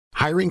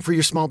Hiring for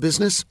your small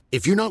business?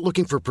 If you're not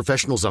looking for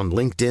professionals on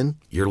LinkedIn,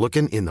 you're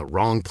looking in the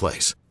wrong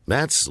place.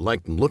 That's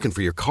like looking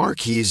for your car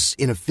keys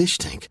in a fish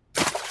tank.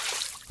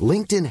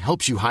 LinkedIn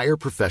helps you hire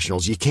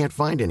professionals you can't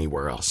find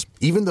anywhere else,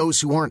 even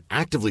those who aren't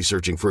actively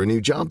searching for a new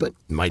job but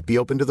might be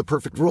open to the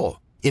perfect role.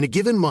 In a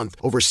given month,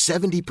 over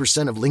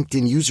 70% of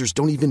LinkedIn users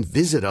don't even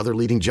visit other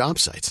leading job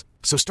sites.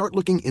 So start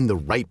looking in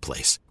the right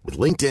place. With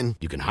LinkedIn,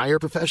 you can hire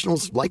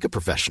professionals like a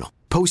professional.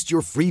 Post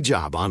your free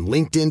job on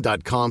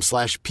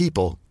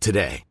linkedin.com/people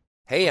today.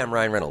 Hey, I'm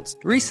Ryan Reynolds.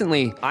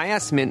 Recently, I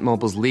asked Mint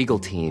Mobile's legal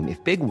team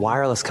if big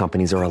wireless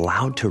companies are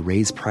allowed to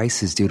raise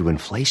prices due to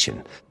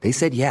inflation. They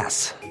said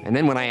yes. And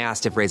then when I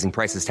asked if raising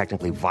prices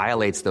technically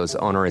violates those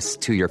onerous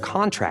two-year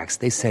contracts,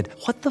 they said,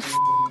 "What the f***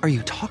 are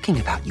you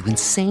talking about, you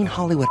insane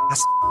Hollywood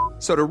ass?"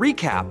 So to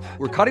recap,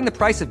 we're cutting the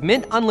price of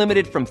Mint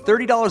Unlimited from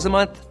 $30 a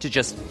month to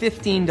just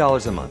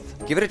 $15 a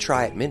month. Give it a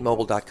try at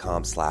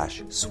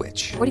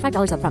mintmobile.com/switch.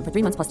 $45 up front for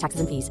 3 months plus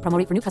taxes and fees. Promo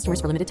rate for new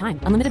customers for limited time.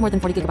 Unlimited more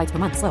than 40 gigabytes per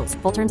month. Slows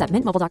full terms at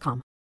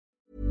mintmobile.com.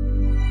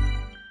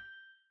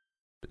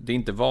 Det är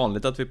inte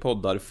vanligt att vi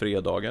poddar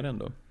fredagar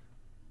ändå.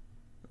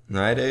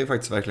 Nej, det är ju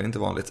faktiskt verkligen inte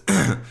vanligt.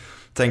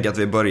 Tänk att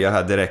vi börjar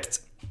här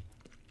direkt.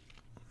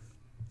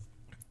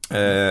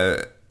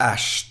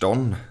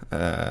 Ashton,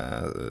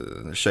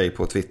 tjej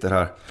på Twitter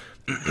här.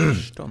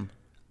 Ashton.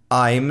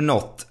 I'm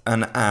not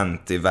an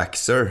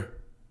anti-vaxxer,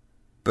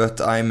 but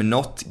I'm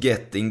not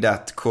getting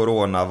that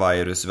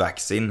coronavirus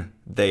vaccine.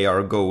 They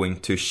are going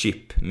to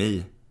ship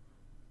me.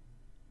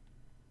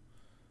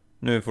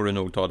 Nu får du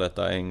nog ta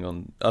detta en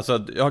gång.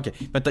 Alltså, okej.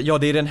 Vänta, ja,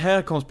 det är den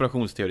här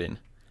konspirationsteorin.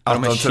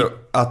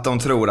 Att de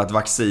tror att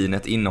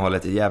vaccinet innehåller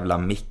ett jävla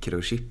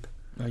mikrochip.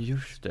 Ja,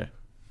 just det.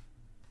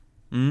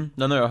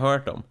 Den har jag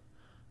hört om.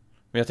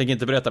 Men jag tänker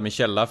inte berätta min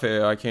källa, för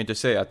jag kan ju inte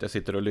säga att jag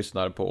sitter och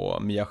lyssnar på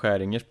Mia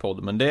Skäringers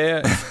podd. Men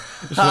det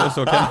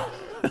så kan.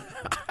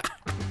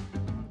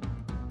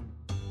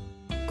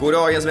 God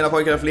dagens mina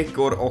pojkar och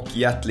flickor, och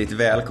hjärtligt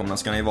välkomna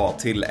ska ni vara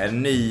till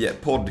en ny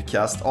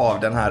podcast av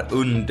den här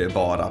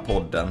underbara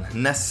podden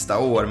Nästa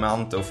år med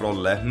Ante och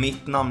Frolle.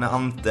 Mitt namn är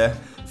Ante,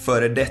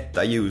 före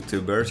detta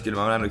youtuber skulle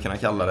man ändå kunna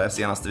kalla det.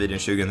 Senaste videon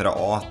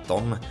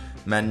 2018.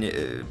 Men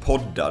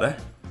poddare,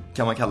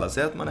 kan man kalla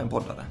sig att man är en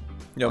poddare?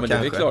 Ja, men det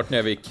är väl klart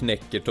när vi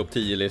knäcker topp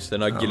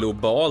 10-listorna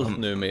globalt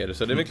numera.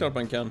 Så det är väl klart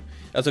man kan.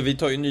 Alltså vi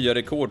tar ju nya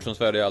rekord som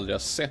Sverige aldrig har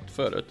sett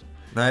förut.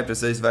 Nej,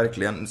 precis,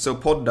 verkligen. Så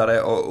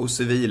poddare och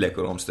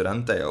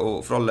civilekonomstudent är jag.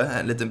 Och Frolle,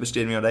 en liten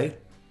beskrivning av dig?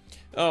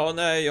 Ja,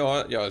 nej,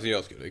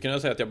 jag skulle kunna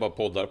säga att jag bara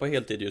poddar på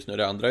heltid just nu.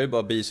 Det andra är ju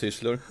bara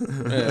bisysslor.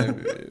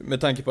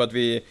 Med tanke på att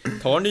vi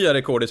tar nya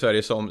rekord i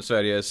Sverige som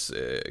Sveriges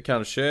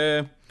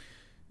kanske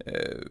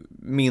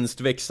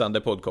minst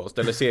växande podcast.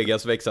 Eller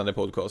segast växande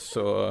podcast.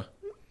 Så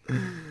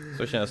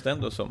känns det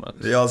ändå som att...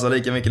 Vi har alltså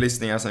lika mycket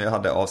lyssningar som vi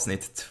hade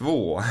avsnitt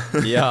 2.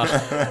 Ja.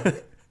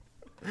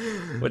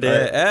 Och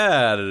det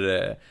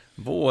är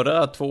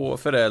våra 2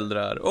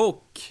 föräldrar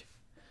och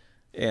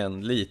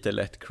en lite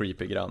lätt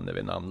creepy granne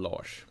vid namn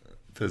Lars.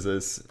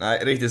 Precis.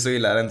 Nej, riktigt så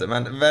illa är det inte.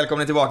 Men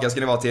välkommen tillbaka ska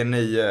ni vara till en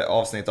ny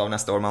avsnitt av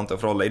Nästa år med Ante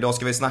och Frolle. Idag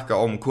ska vi snacka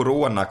om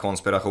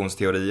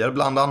coronakonspirationsteorier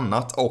bland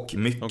annat och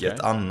mycket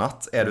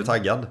annat. Är du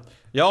taggad?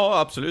 Ja,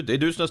 absolut. Det är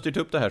du som har styrt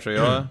upp det här, så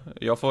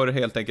jag får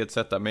helt enkelt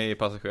sätta mig i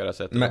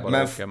passagerarsätet och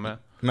bara åka med.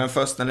 Men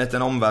först en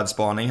liten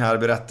omvärldsspaning här,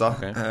 berätta.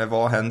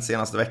 Vad har hänt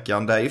senaste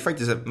veckan? Det är ju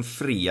faktiskt en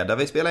fredag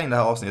vi spelar in det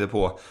här avsnittet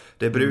på.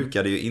 Det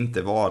brukar det ju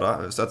inte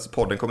vara. Så att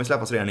podden kommer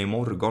släppas redan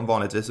imorgon.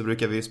 Vanligtvis så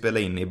brukar vi spela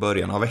in i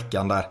början av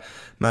veckan där.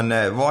 Men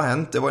vad har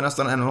hänt? Det var ju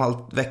nästan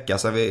 1,5 vecka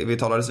sedan vi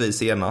talades vid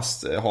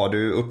senast. Har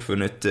du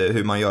uppfunnit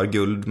hur man gör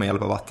guld med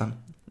hjälp av vatten?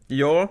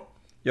 Ja,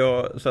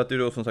 jag satt ju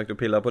då som sagt och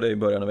pillade på det i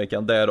början av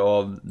veckan.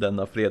 Därav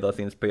denna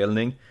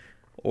fredagsinspelning.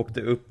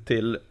 Åkte upp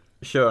till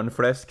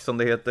Tjörnfläsk som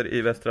det heter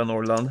i västra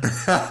Norrland.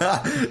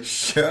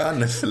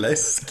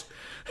 Tjörnfläsk.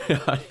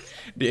 Ja,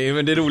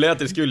 men det roliga är att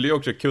det skulle ju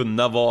också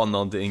kunna vara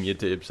någonting i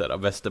typ så här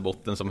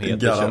Västerbotten som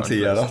heter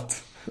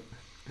garanterat.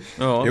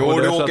 Ja, jo,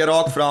 du åker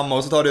rakt fram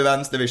och så tar du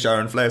vänster vid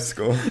Tjörnfläsk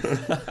och...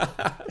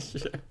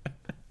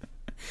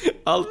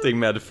 Allting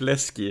med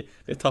fläsk i,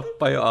 det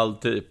tappar ju all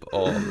typ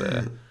av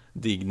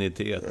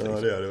dignitet. Ja,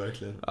 det gör det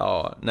verkligen.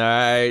 Ja,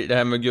 nej, det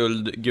här med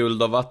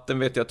guld och vatten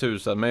vet jag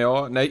tusan.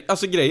 Men nej,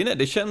 alltså grejen är,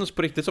 det känns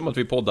på riktigt som att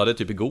vi poddade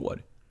typ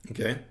igår.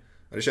 Okej.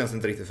 Det känns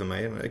inte riktigt för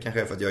mig. Men det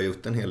kanske är för att jag har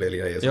gjort en hel del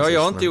grejer. Ja,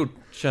 jag har inte gjort,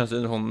 känns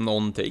det som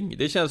någonting.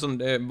 Det känns som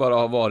det bara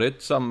har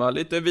varit samma,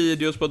 lite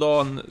videos på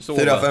dagen.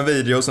 4-5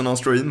 videos och någon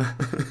stream.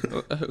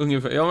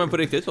 Ungefär, ja men på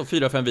riktigt så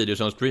 4-5 videos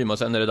och någon stream. Och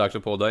sen är det dags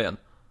att podda igen.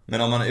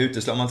 Men om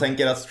man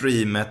tänker att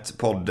streamet,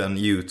 podden,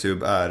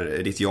 YouTube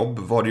är ditt jobb.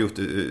 Vad har du gjort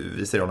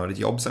vid sidan av ditt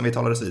jobb sen vi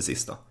talades vid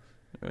sista?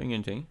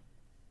 Ingenting.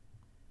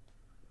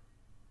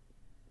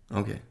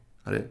 Okej.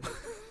 Ja,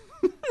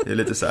 det är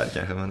lite så här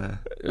kanske, men...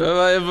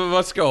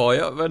 Vad ska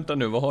jag? Vänta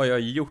nu, vad har jag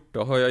gjort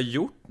då? Har jag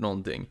gjort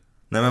någonting?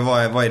 Nej, men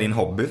vad är din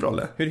hobby,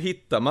 Frolle? Hur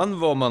hittar man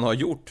vad man har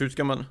gjort? Hur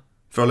ska man...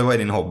 Frolle, vad är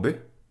din hobby?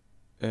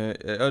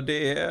 Ja,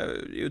 det är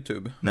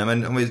YouTube. Nej,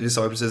 men vi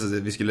sa ju precis att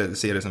vi skulle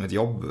se det som ett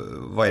jobb.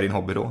 Vad är din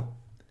hobby då?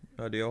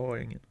 Ja, det jag har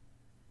ingen.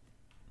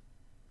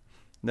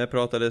 När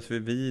pratades vi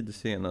vid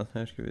senast?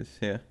 Här ska vi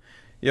se.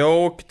 Jag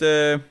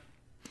åkte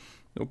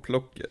och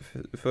plockade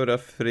förra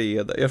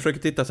fredag. Jag försöker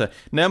titta så här.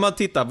 När man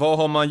tittar, vad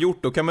har man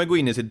gjort? Då kan man gå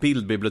in i sitt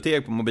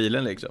bildbibliotek på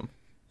mobilen liksom.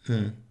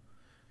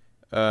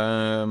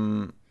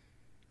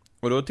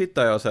 Och då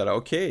tittar jag så här,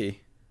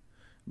 okej.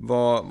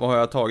 Vad har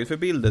jag tagit för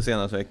bilder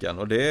senaste veckan?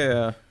 Och det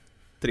är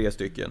 3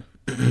 stycken.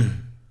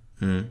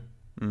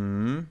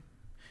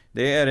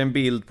 Det är en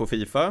bild på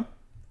FIFA.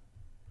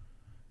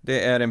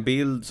 Det är en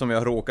bild som jag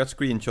har råkat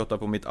screenshotta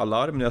på mitt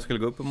alarm när jag skulle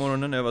gå upp på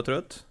morgonen när jag var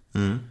trött.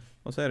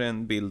 Och så är det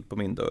en bild på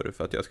min dörr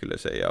för att jag skulle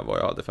säga vad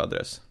jag hade för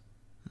adress.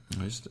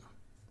 Just det.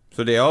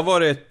 Så det har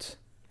varit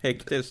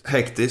hektiskt.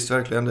 Hektiskt,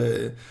 verkligen. Det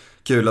är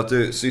kul att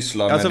du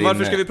sysslar med din...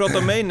 Varför ska vi prata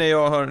om mig när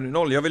jag har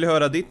noll? Jag vill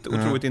höra ditt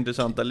otroligt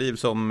intressanta liv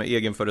som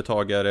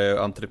egenföretagare,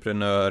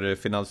 entreprenör,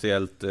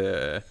 finansiellt...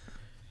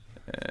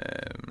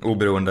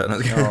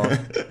 oberoende. Ja,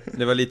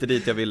 det var lite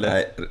dit jag ville.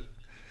 Nej,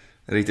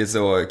 riktigt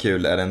så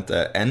kul är det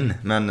inte än,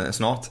 men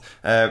snart.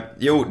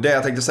 Jo, det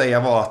jag tänkte säga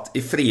var att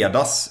i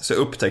fredags så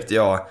upptäckte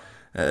jag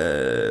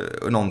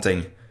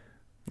någonting.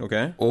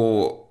 Okej.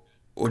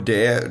 Och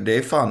det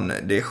är fan,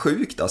 det är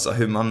sjukt alltså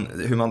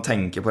hur man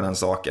tänker på den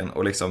saken.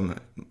 Och liksom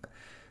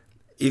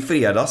i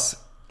fredags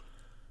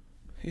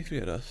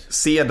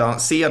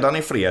sedan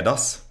i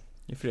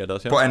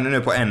fredags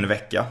ja. på en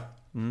vecka.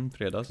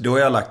 Fredags. Då har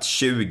jag lagt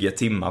 20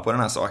 timmar på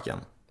den här saken.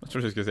 Jag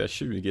tror du skulle säga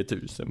 20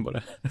 000 på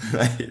det.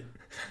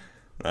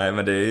 Nej,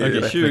 men det är ju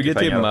okej, 20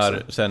 timmar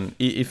också. Sen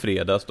i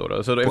fredags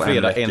då. Så då är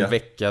fredag en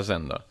vecka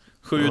sen då.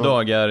 7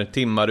 dagar,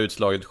 timmar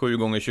utslaget 7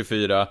 gånger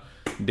 24.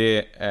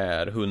 Det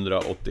är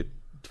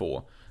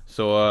 182.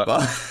 Så...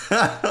 Va?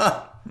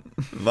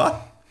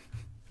 Va?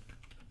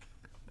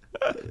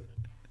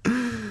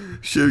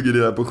 20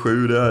 delar på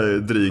 7, det är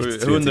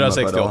drygt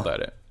 168 är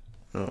det.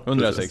 Ja,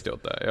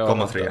 168.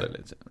 Jag 3.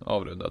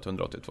 Avrundat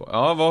 182.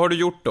 Ja, vad har du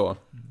gjort då?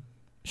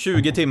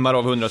 20 timmar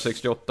av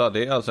 168,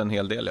 det är alltså en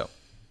hel del, ja.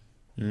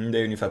 Det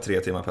är ungefär 3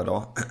 timmar per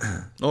dag.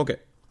 Okej.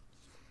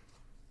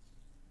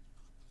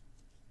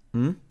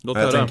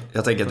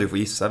 Jag tänker att du får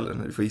gissa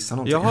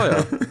någonting. Jaha,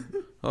 ja.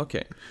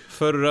 Okej.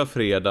 Förra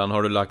fredagen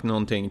har du lagt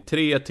någonting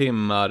 3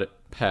 timmar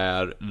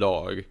per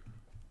dag.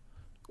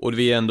 Och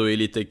vi är ändå i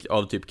lite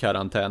av typ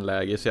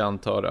karantänläge, så jag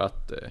antar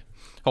att...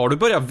 har du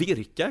börjat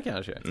virka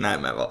kanske? Nej,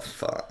 men vad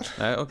fan.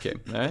 Nej, okej.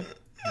 Nej.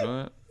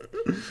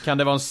 Kan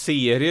det vara en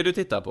serie du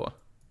tittar på?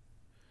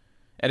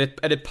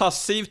 Är det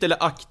passivt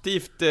eller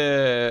aktivt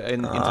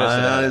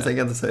intresse? Nej, det tänker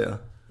jag inte säga.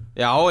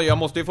 Ja, jag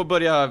måste ju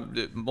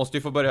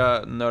få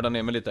börja nörda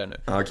ner mig lite här nu.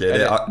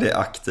 Okej, det är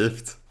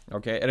aktivt.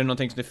 Okej, är det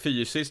någonting som är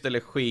fysiskt eller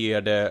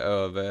sker det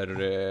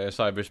över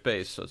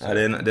cyberspace? Så att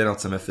säga? Nej, det är något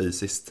som är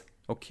fysiskt.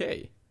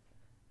 Okej.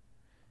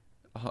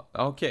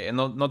 Okej,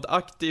 något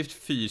aktivt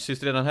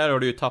fysiskt. Redan här har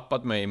du ju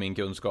tappat mig i min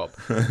kunskap.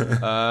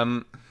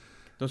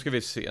 Då ska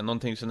vi se,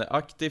 någonting som är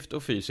aktivt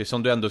och fysiskt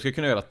som du ändå ska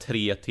kunna göra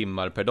 3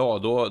 timmar per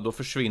dag. Då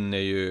försvinner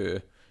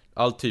ju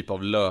all typ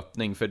av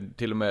löpning. För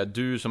till och med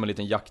du som en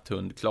liten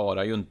jakthund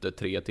klarar ju inte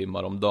 3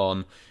 timmar om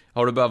dagen.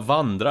 Har du börjat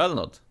vandra eller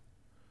något?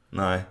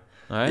 Nej.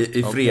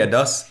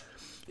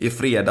 I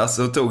fredags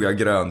så tog jag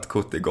grönt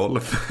kort i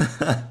golf.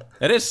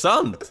 Är det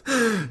sant?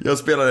 Jag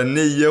spelade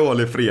 9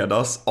 hål i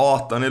fredags,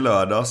 18 i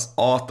lördags,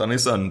 18 i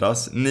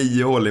söndags,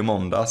 9 hål i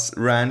måndags,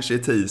 ranch i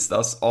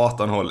tisdags,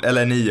 18 hål,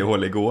 eller 9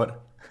 hål igår.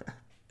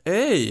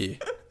 Ej!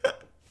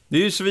 Det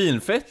är ju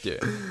svinfett ju.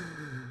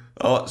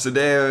 Ja, så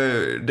det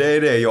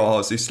är det jag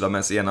har sysslat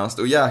med senast.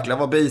 Och jäklar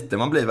vad biten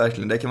man blir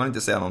verkligen, det kan man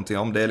inte säga någonting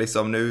om. Det är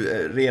liksom nu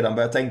redan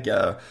börjat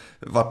tänka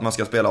vart man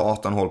ska spela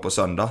 18 hål på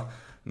söndag.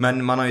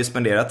 Men man har ju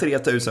spenderat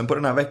 3000 på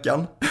den här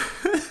veckan.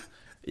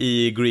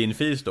 I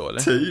Greenfees då, eller?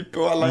 Typ,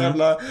 och alla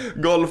jävla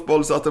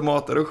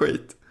golfbollsautomater och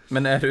skit.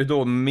 Men är du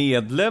då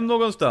medlem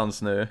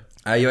någonstans nu?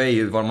 Nej, jag är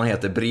ju vad man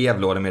heter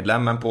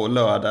brevlådemedlem. Men på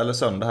lördag eller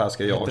söndag här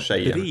ska jag och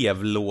tjejen.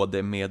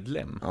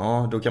 Brevlådemedlem?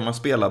 Ja, då kan man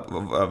spela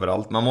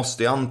överallt. Man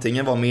måste ju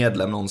antingen vara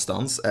medlem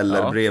någonstans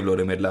eller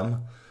brevlådemedlem.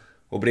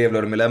 Och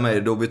brevlådemedlem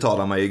är, då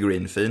betalar man ju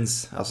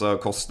Greenfees, alltså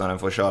kostnaden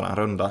för att köra en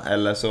runda.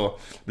 Eller så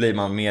blir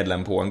man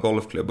medlem på en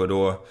golfklubb och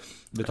då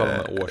betalar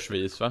man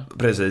årsvis, va?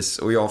 Precis,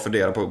 och jag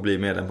funderar på att bli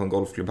medlem på en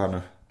golfklubb här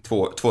nu.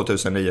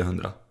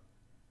 2900.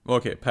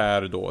 Okej,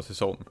 per då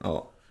säsong.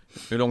 Ja.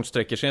 Hur långt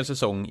sträcker sig en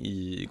säsong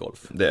i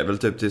golf? Det är väl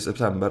typ till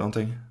september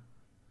någonting.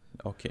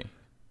 Okej.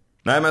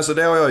 Nej, men så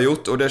det har jag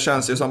gjort. Och det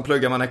känns ju som,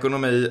 pluggar man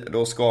ekonomi,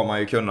 då ska man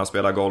ju kunna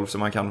spela golf. Så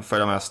man kan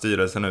följa med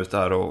styrelsen ut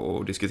där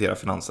och diskutera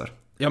finanser.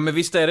 Ja, men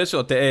visst är det så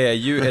att det är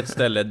ju ett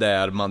ställe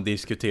där man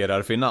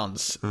diskuterar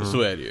finans.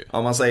 Så är det ju.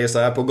 Om man säger så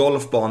här, på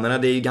golfbanorna,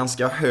 det är ju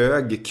ganska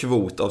hög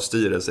kvot av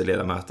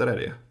styrelseledamöter, är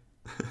det ju.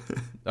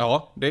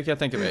 Ja, det kan jag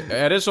tänka mig.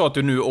 Är det så att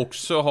du nu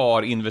också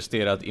har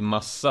investerat i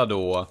massa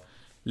då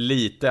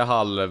lite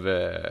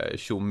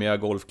halvtjommiga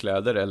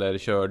golfkläder, eller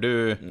kör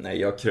du? Nej,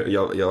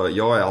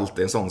 jag är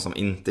alltid en sån som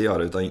inte gör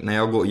det, utan när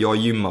jag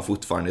gymmar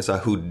fortfarande i så här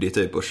hoodie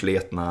typ och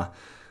sletna,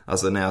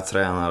 alltså när jag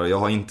tränar, och jag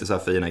har inte så här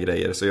fina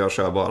grejer, så jag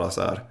kör bara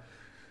så här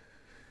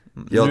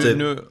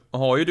Nu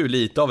har ju du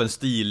lite av en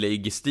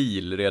stilig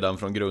stil redan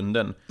från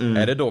grunden.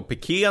 Är det då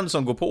pikén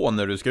som går på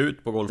när du ska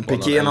ut på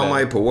golfbanan? Pikén har man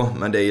ju på,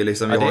 men det är ju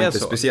liksom, jag har inte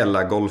så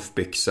speciella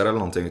golfbyxor eller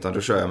någonting, utan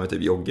då kör jag med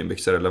typ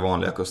joggingbyxor eller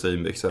vanliga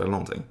kostymbyxor eller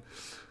någonting.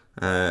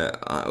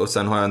 Och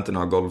sen har jag inte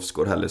några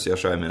golfskor heller, så jag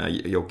kör mina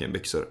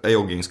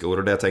joggingskor,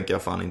 och det tänker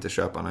jag fan inte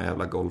köpa några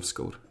jävla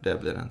golfskor.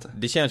 Det blir det inte.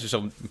 Det känns ju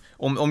som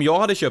om jag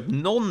hade köpt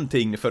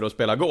någonting för att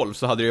spela golf,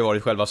 så hade det ju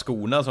varit själva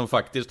skorna som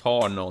faktiskt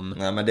har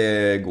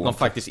någon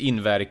faktiskt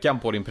inverkan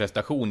på din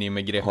prestation i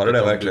med greppet. Har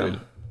det verkligen?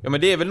 Ja,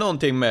 men det är väl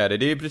någonting med det.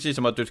 Det är ju precis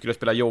som att du skulle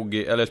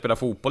spela spela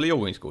fotboll i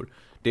joggingskor.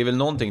 Det är väl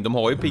någonting, de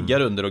har ju piggar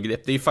under och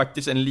grepp. Det är ju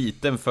faktiskt en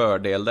liten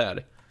fördel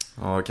där.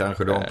 Ja,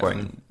 kanske du har en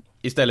poäng.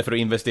 Istället för att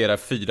investera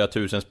 4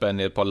 000 spänn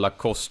i ett par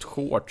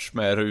Lacoste-shorts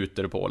med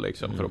rutor på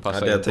liksom, för att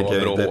passa in på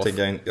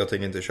jag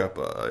tänker inte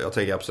köpa. Jag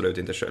tänker absolut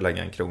inte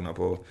lägga en krona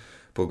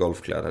på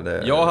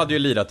golfkläder. Jag hade ju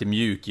lirat i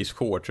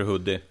mjukis-shorts och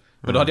hoodie.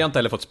 Men då hade jag inte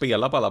heller fått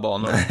spela på alla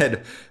banor.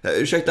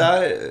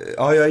 Ursäkta,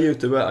 ja, jag är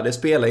youtuber. Det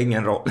spelar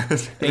ingen roll.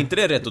 Är inte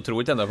det rätt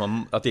otroligt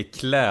ändå att det är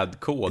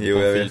klädkod på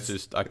en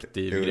fysiskt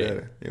aktiv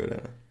grej? Jo, det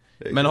är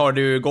det. Men har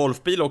du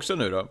golfbil också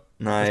nu då?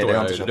 Nej, det har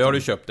jag inte köpt. Det har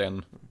du köpt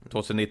en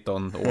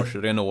 2019 års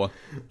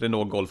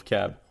Renault Golf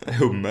Cab.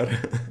 Hummer.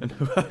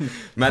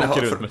 Men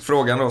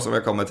frågan då som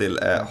jag kommer till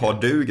är, har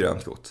du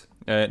grönt kort?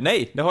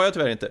 Nej, det har jag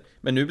tyvärr inte.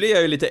 Men nu blir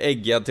jag ju lite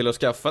äggad till att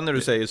skaffa när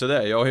du säger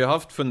sådär. Jag har ju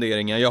haft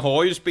funderingar. Jag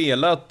har ju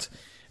spelat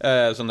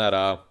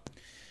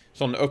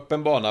sån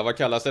öppen bana, vad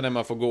kallas det när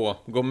man får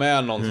gå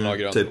med någon som har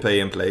grönt typ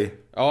pay and play.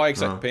 Ja,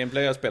 exakt, pay and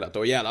play har jag spelat.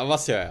 Och jävlar vad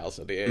jag är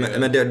alltså.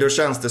 Men då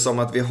känns det som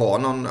att vi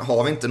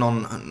har vi inte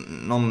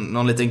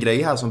någon liten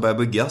grej här som börjar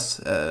byggas?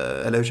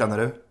 Eller hur känner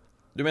du?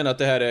 Du menar att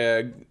det här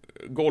är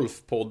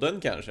golfpodden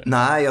kanske?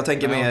 Nej, jag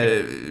tänker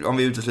mer om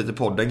vi utesluter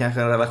podden,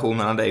 kanske en relation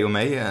mellan dig och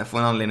mig, får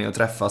en anledning att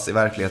träffas i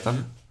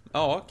verkligheten.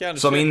 Ja,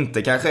 kanske. Som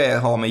inte kanske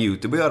har med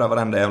YouTube att göra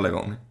varenda jävla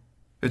gång.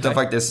 Utan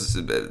faktiskt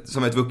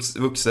som ett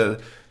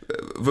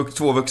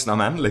två vuxna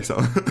män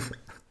liksom.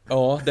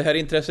 Ja, det här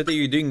intresset är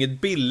ju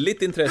inget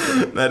billigt intresse.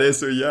 Nej, det är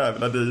så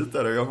jävla dit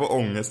där och jag får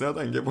ångest när jag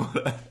tänker på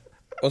det.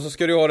 Och så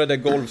ska du ha det där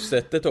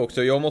golfsättet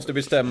också. Jag måste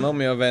bestämma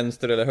om jag är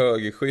vänster- eller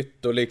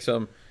högerskytt och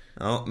liksom...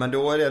 Ja, men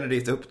då är det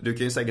ditt upp. Du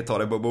kan ju säkert ta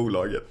det på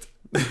bolaget.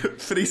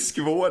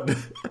 Friskvård.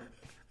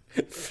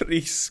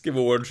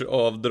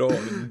 Friskvårdsavdrag.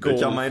 Det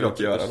kan man ju dock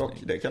göra dock.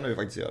 Det kan du ju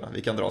faktiskt göra.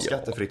 Vi kan dra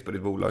skattefritt på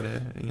ditt bolag. Det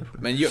är inga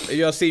problem. Men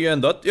jag ser ju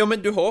ändå att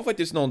men du har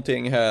faktiskt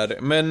någonting här.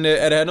 Men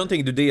är det här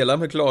någonting du delar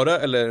med Klara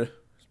eller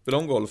spelar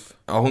hon golf?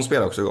 Ja, hon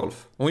spelar också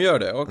golf. Hon gör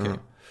det, okej.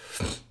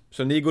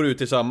 Så ni går ut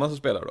tillsammans och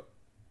spelar då?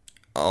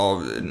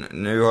 Ja,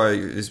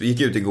 vi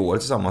gick ut igår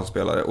tillsammans och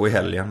spelade, och i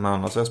helgen, men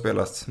annars har jag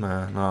spelat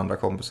med några andra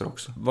kompisar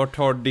också. Vart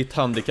har ditt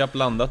handikapp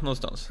landat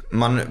någonstans?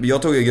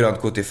 Jag tog ju grönt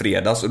kort i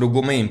fredags, och då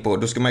går man in på,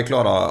 då ska man ju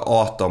klara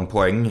 18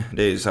 poäng.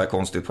 Det är ju så här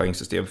konstigt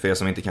poängsystem för er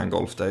som inte kan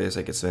golf, det är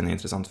säkert så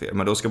intressant för er.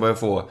 Men då ska man ju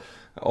få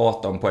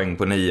 18 poäng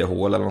på 9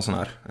 hål eller något sånt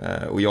här.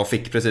 Och jag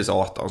fick precis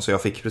 18, så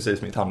jag fick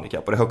precis mitt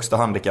handikapp. Och det högsta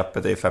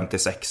handikappet är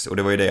 56, och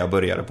det var ju det jag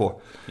började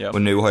på. Yep.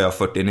 Och nu har jag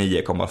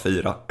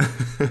 49,4.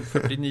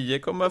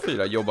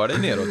 49,4, jobbar dig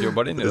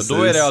neråt.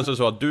 Då är det alltså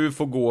så att du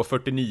får gå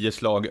 49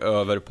 slag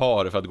över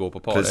par för att gå på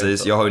par.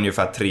 Precis, jag har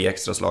ungefär 3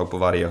 extra slag på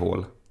varje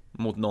hål.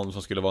 Mot någon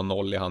som skulle vara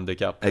 0 i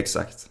handikapp.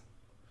 Exakt.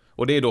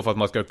 Och det är då för att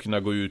man ska kunna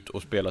gå ut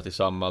och spela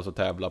tillsammans och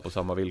tävla på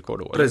samma villkor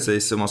då? Eller?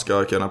 Precis, så man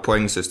ska kunna,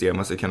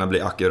 poängsystemet ska kunna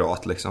bli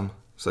akkurat liksom.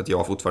 Så att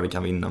jag fortfarande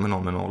kan vinna med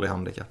någon med 0 i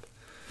handikapp.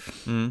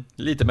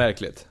 Lite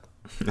märkligt.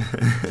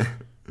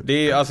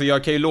 Det är, alltså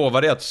jag kan ju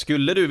lova dig att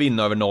skulle du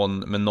vinna över någon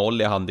med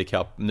 0 i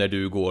handikapp när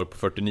du går på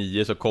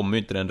 49, så kommer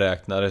ju inte den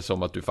räknare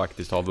som att du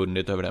faktiskt har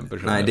vunnit över den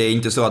personen. Nej, det är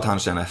inte så att han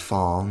känner,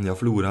 fan, jag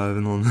förlorar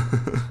över någon.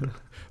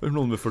 Över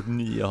någon med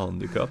 49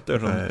 handikapp där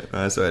som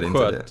nej, så är det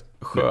inte.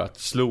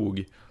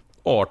 Slog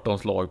 18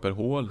 slag per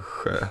hål.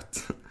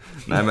 Sköt.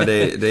 Nej, men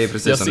det är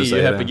precis jag som du säger.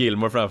 Jag ser ju Happy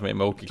Gilmore framför mig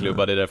med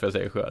hockeyklubba, det är därför jag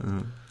säger sköt.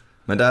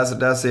 Men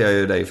där ser jag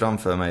ju dig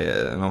framför mig,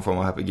 någon form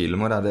av Happy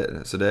Gilmore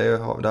där, så där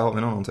har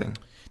vi någonting.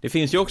 Det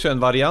finns ju också en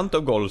variant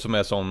av golf som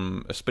är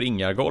som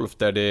springargolf,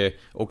 där det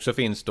också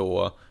finns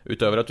då,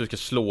 utöver att du ska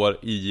slå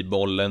i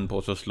bollen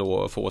på så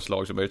få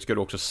slag som möjligt, ska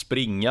du också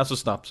springa så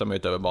snabbt som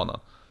möjligt över banan.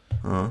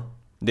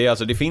 Det är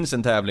alltså, det finns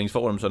en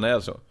tävlingsform som är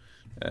så,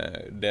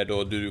 där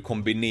då du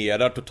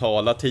kombinerar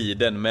totala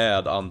tiden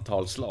med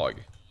antal slag.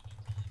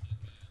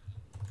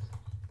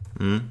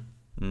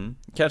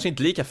 Kanske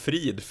inte lika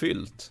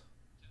fridfyllt,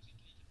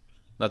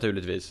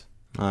 naturligtvis.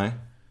 Nej.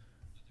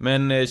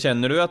 Men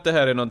känner du att det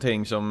här är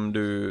någonting som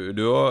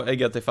du har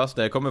äggat dig fast?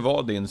 Det här kommer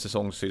vara din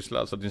säsongssyssla,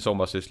 alltså din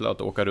sommarsyssla,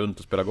 att åka runt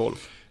och spela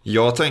golf?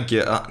 Jag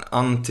tänker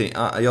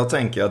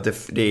att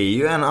det är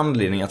ju en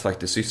anledning att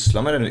faktiskt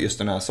syssla med just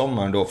den här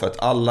sommaren då, för att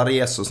alla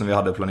resor som vi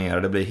hade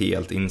planerade blir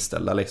helt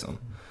inställda liksom.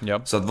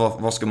 Ja. Så att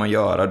vad ska man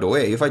göra? Då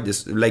är ju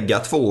faktiskt lägga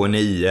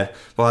 2,9.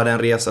 Vad hade en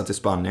resa till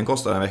Spanien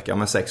kostat en vecka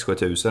med 6-7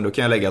 tusen? Då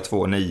kan jag lägga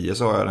 2,9,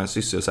 så har jag en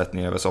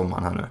sysselsättning över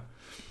sommaren här nu.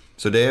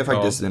 Så det är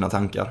faktiskt dina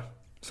tankar.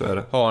 Så är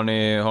det.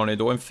 Har ni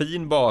då en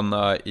fin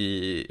bana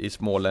i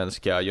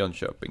småländska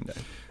Jönköping där?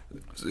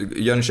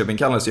 Jönköping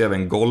kallas ju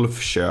även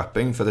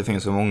Golfköping för att det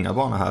finns så många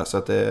banor här, så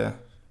att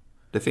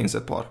det finns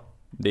ett par.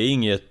 Det är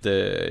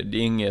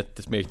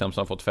inget smeknamn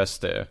som har fått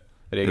fäste.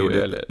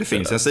 Det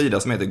finns en sida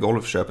som heter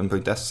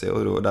golfköpen.se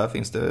och där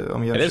finns det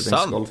om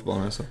Jönköpings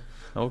golfbanor.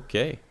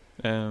 Okej.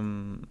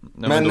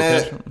 Men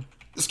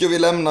ska vi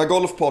lämna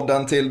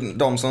golfpodden till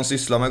de som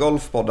sysslar med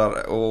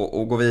golfpoddar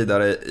och gå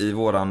vidare i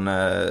våran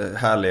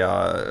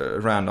härliga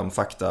random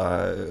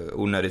fakta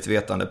onödigt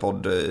vetande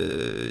podd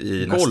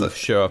i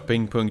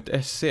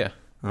Golfköping.se.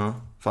 Ja,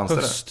 fanns det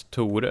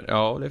Hösttoren.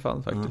 Ja, det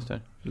fanns faktiskt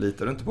det.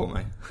 Litar du inte på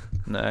mig?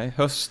 Nej,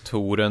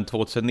 hösttoren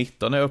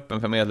 2019 är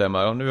öppen för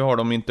medlemmar och nu har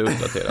de inte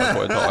uppdaterat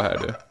på ett tag här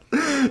du.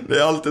 Det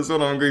är alltid så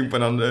när man går in på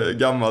en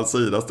gammal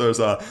sida, står det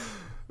så här.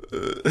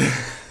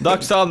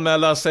 Dags att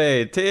anmäla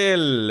sig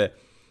till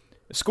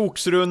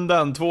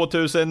Skogsrundan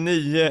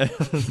 2009.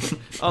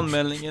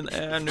 Anmälningen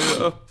är nu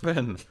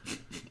öppen.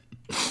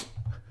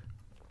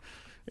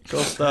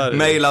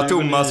 Maila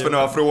Thomas för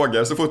några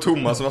frågor, så får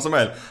Thomas en massa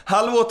mail.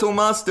 Hallå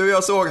Thomas, du,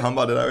 jag såg. Han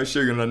bara, det där var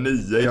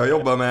 2009, jag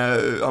jobbar med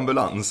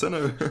ambulansen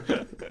nu.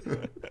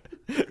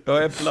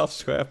 Jag är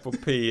platschef på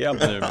PM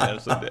nu.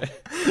 Så det...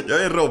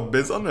 Jag är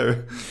Robinson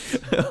nu.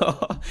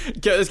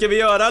 Ska vi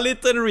göra en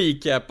liten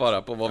recap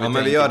bara på vad vi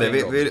men vi gör det.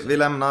 Vi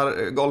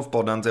lämnar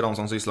golfpodden till de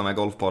som sysslar med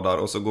golfpoddar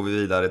och så går vi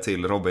vidare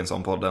till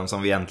Robinson-podden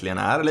som vi egentligen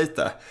är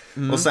lite.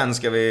 Och sen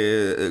ska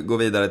vi gå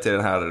vidare till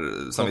den här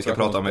som vi ska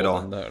prata om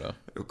idag.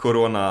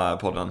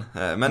 Corona-podden.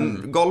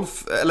 Men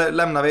golf, eller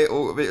lämnar vi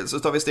och så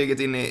tar vi steget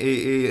in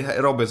i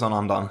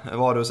Robinson-andan. Vad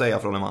har du att säga,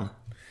 Frolleman?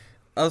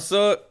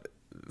 Alltså,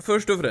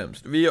 först och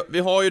främst, vi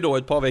har ju då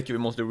ett par veckor vi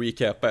måste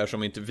recapa här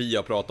som inte vi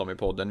har pratat om i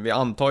podden. Vi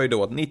antar ju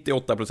då att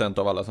 98%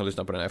 av alla som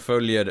lyssnar på den här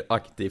följer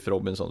aktivt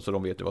Robinson, så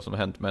de vet ju vad som har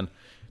hänt, men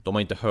de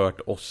har inte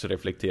hört oss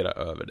reflektera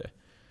över det.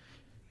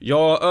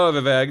 Jag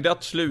övervägde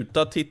att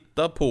sluta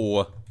titta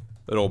på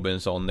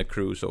Robinson när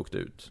Cruise åkte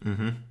ut.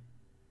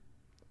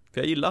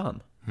 För jag gillar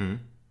han.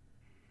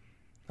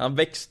 Han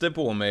växte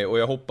på mig och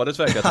jag hoppades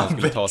verkligen att han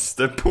skulle ta... Han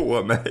växte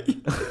på mig.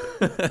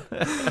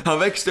 Han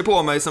växte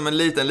på mig som en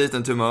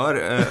liten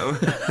tumör.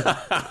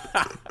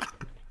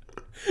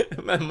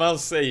 Men man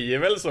säger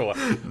väl så om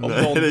Nej,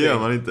 någonting. Det gör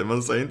man inte.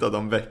 Man säger inte att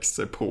de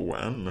växer på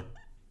en.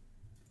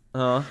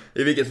 Ja.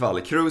 I vilket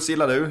fall, Cruise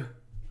gillar du?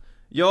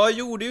 Jag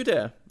gjorde ju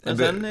det. Men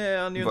sen är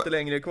han ju inte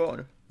längre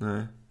kvar.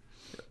 Nej.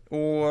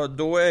 Och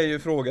då är ju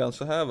frågan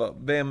så här, va?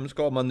 Vem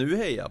ska man nu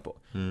heja på?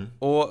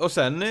 Och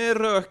sen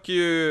rök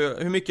ju...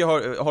 Hur mycket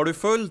har du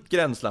följt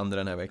Gränslandet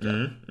den här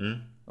veckan?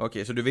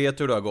 Okej, så du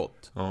vet hur det har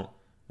gått?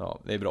 Ja,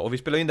 det är bra. Och vi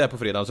spelar in det här på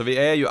fredagen, så vi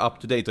är ju up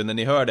to date. Och när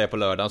ni hör det på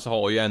lördagen så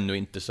har ju ännu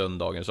inte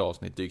söndagens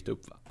avsnitt dykt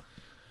upp, va?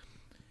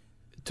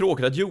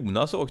 Tråkigt att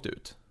Jonas åkte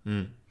ut.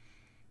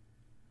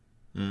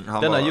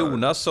 Denna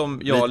Jonas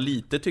som jag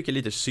tycker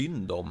lite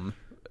synd om.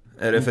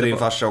 Är det för din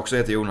farsa också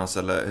heter Jonas,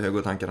 eller hur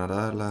går tankarna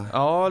där? Eller?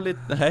 Ja, lite,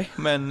 nej,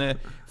 men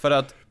för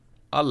att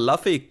alla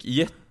fick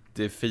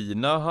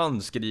jättefina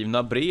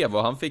handskrivna brev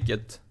och han fick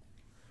ett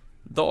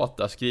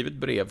dataskrivet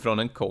brev från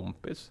en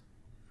kompis.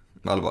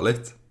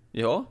 Allvarligt?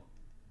 Ja.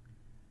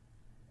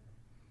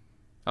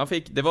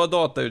 Det var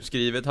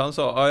datautskrivet. Han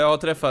sa, jag har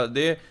träffat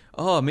det.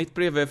 Mitt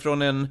brev är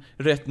från en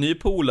rätt ny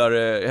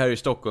polare här i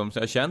Stockholm som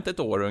jag har känt ett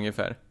år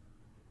ungefär.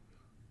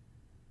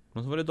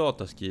 Och så var det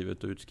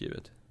dataskrivet och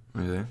utskrivet.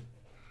 Okej.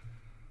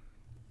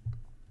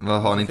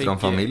 Vad har ni inte någon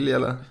familj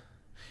eller?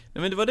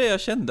 Nej, men det var det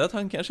jag kände, att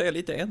han kanske är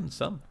lite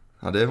ensam.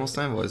 Ja, det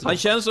måste han vara. Han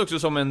känns också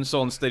som en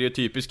sån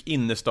stereotypisk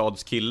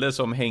innerstadskille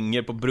som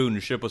hänger på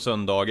bruncher på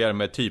söndagar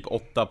med typ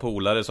 8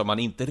 polare som han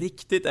inte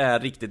är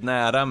riktigt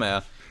nära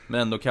med,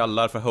 men ändå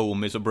kallar för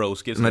homies och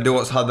broskis. Men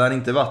då hade han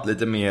inte varit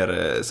lite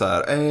mer så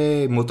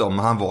här mot dem.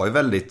 Han var ju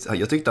väldigt,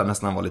 jag tyckte han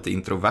nästan var lite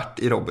introvert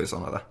i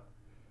Robinson, eller?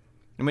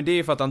 Ja, men det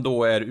är för att han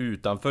då är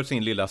utanför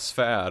sin lilla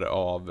sfär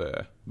av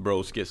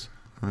broskis.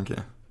 Okej.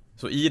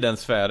 Så i den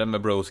sfären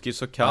med broskis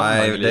så kan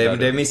man glida.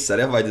 Det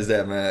missade jag faktiskt,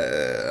 det med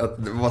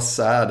att det var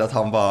sad att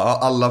han bara,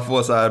 alla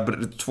får så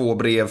här 2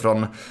 brev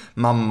från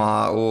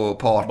mamma och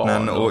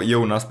partnern och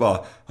Jonas bara,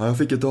 jag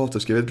fick ett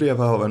datorskrivet brev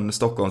här av en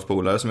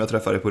Stockholmspolare som jag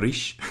träffade på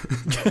Rish.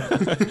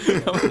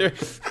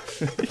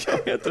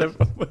 Jag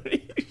träffade på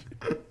Rish.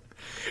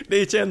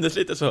 Det kändes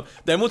lite så.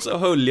 Däremot så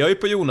höll jag ju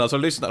på Jonas, och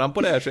lyssnar han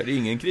på det här så är det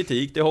ingen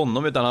kritik till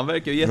honom, utan han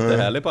verkar ju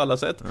jättehärlig på alla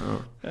sätt.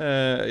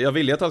 Jag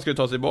ville att han skulle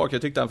ta sig tillbaka,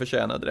 jag tyckte han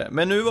förtjänade det.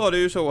 Men nu var det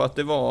ju så att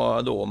det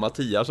var då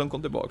Mattias som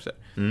kom tillbaka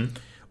här.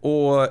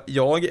 Och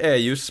jag är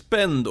ju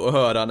spänd att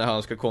höra när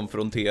han ska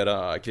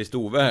konfrontera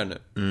Kristove här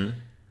nu.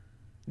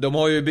 De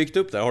har ju byggt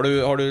upp det.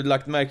 Har du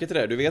lagt märke till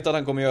det? Du vet att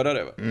han kommer göra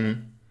det, va?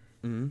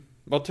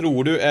 Vad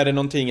tror du? Är det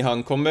någonting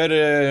han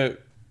kommer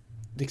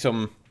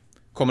liksom...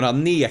 Kommer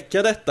han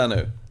neka detta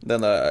nu,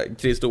 denna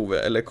Kristove,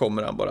 eller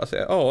kommer han bara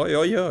säga,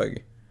 jag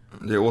ljög?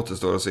 Det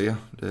återstår att se.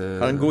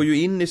 Han går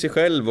ju in i sig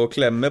själv och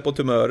klämmer på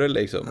tumörer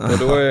liksom. Och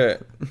då är...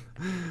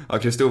 Ja,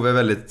 Kristove är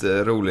väldigt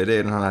rolig. Det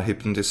är den här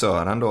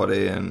hypnotisören då. Det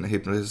är en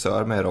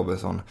hypnotisör med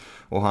Robinson.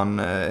 Och han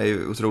är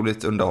ju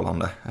otroligt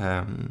underhållande.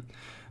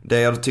 Det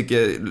jag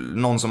tycker,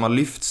 någon som har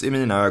lyfts i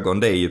mina ögon,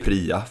 det är ju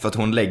Priya. För att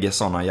hon lägger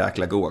såna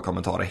jäkla goda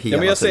kommentarer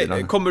hela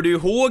tiden. Kommer du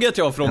ihåg att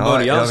jag från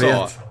början jag sa?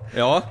 vet.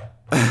 Ja.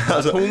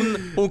 Alltså, hon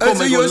kommer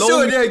alltså gå jag sa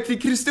långt. det här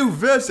till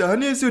Kristoffer, alltså,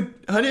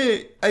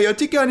 jag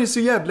tycker han är så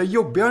jävla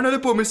jobbig. Han håller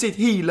på med sitt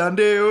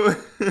healande och...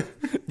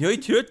 Jag är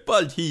trött på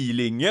allt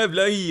healing.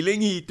 Jävla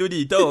healing hit och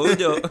dit.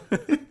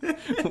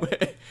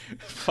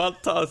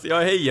 Fantastiskt.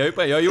 Jag hejar ju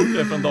på henne. Jag har gjort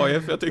det från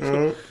dagen. För jag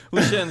tycker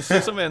hon känns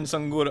ju som en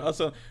som går...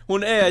 Alltså,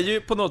 hon är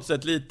ju på något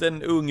sätt lite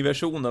en ung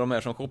version av de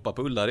här som shoppar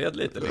på Ullared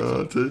lite liksom.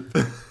 Ja,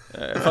 typ.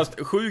 Fast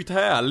sjukt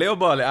härlig och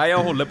bara... Nej,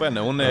 jag håller på henne.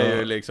 Hon är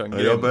ju liksom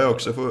grym. Jag börjar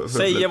också få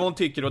säger vad hon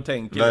tycker och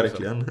tänker.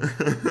 Verkligen liksom.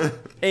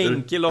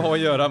 Enkel att ha att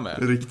göra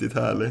med. Riktigt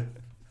härlig.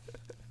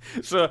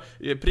 Så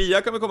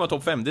Priya kan väl komma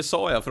topp 5, det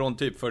sa jag från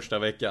typ första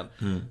veckan.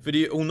 För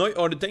det,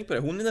 har du tänkt på det?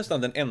 Hon är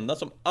nästan den enda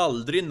som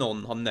aldrig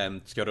någon har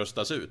nämnt ska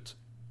röstas ut.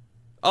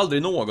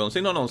 Aldrig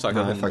någonsin har någon sagt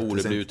att hon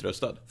borde bli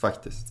utröstad.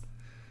 Faktiskt.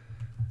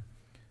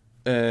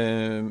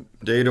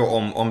 Det är ju då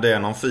om det är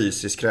någon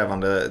fysiskt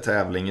krävande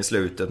tävling i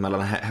slutet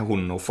mellan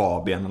hon och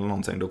Fabian eller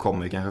någonting, då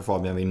kommer ju kanske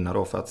Fabian vinna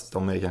då, för att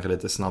de är kanske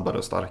lite snabbare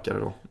och starkare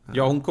då.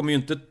 Ja, hon kommer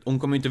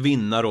ju inte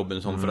vinna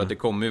Robinson, för att det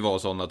kommer ju vara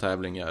sådana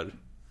tävlingar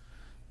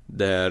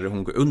där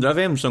hon undrar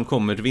vem som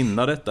kommer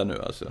vinna detta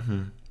nu alltså.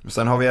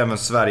 Sen har vi även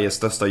Sveriges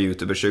största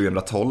YouTuber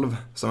 2012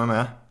 som är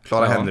med,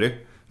 Clara Henry.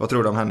 Vad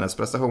tror du om hennes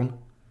prestation?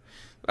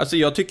 Alltså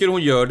jag tycker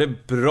hon gör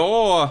det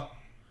bra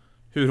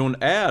hur hon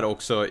är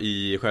också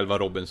i själva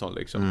Robinson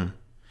liksom.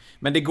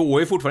 Men det går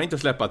ju fortfarande inte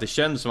att släppa att det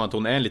känns som att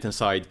hon är en liten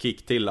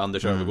sidekick till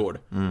Anders Öfvergård.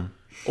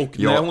 Och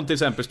när hon till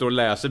exempel står och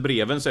läser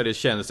breven så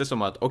känns det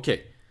som att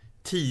okej,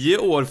 10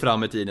 år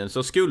fram i tiden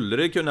så skulle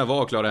det kunna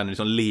vara Clara Henry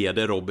som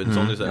leder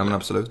Robinson istället. Ja men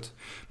absolut.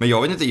 Men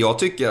jag vet inte, jag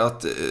tycker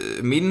att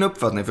min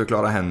uppfattning för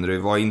Clara Henry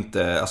var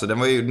inte, alltså den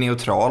var ju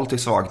neutral till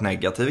svagt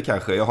negativ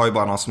kanske. Jag har ju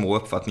bara några små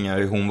uppfattningar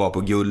hur hon var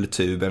på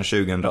Guldtuben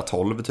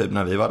 2012 typ,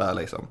 när vi var där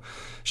liksom.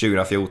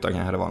 2014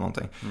 kanske det var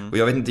någonting. Och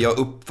jag vet inte, jag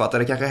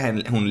uppfattade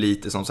kanske hon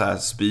lite som så här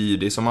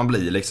spydig som man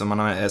blir liksom. Man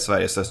är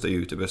Sveriges största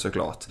YouTuber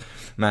såklart.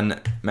 Men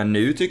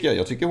nu tycker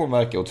jag tycker hon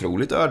verkar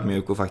otroligt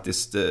ödmjuk och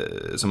faktiskt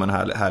som en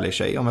härlig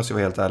tjej, om jag ska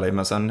vara helt ärlig.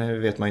 Men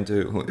sen vet man inte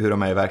hur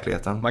de är i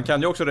verkligheten. Man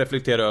kan ju också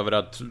reflektera över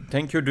att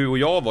tänk hur du och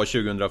jag var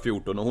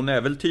 2014, och hon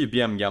är väl typ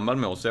jämngammal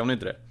med oss, är hon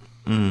inte det?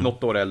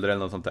 Något år äldre eller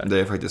något sånt där. Det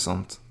är faktiskt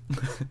sant.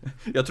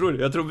 Jag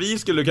tror vi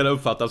skulle kunna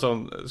uppfatta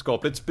som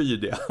skapligt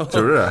spydiga.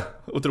 Tror du det?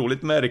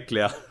 Otroligt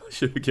märkliga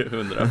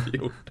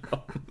 2014.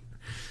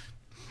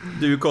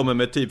 Du kommer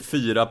med typ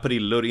 4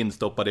 prillor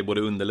instoppade i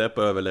både underläpp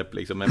och överläpp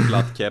liksom, en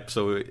platt keps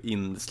och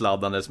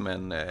insladdandes med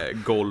en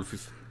Golf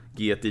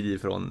GTI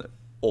från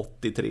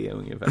 83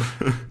 ungefär.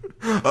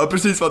 Jag har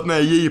precis varit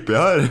med i JP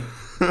här.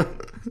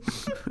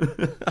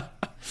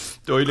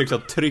 Du har ju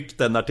liksom tryckt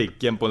den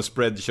artikeln på en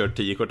Spreadshirt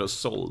t-shirt och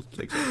sålt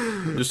liksom.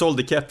 Du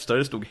sålde keps där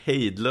det stod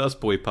hejdlös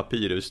på i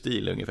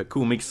papyrusstil ungefär.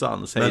 Comic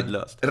Sans,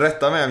 hejdlöst.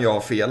 Rätta mig om jag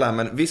har fel här,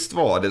 men visst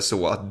var det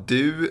så att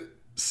du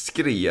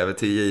skrev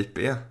till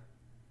JP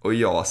och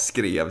jag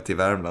skrev till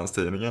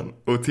Värmlandstidningen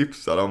och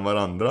tipsade om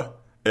varandra?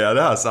 Är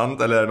det här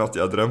sant eller är det något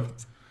jag har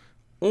drömt?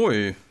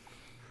 Oj.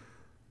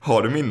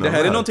 Har du minnen? Det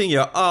här är någonting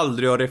jag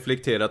aldrig har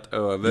reflekterat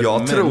över.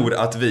 Jag tror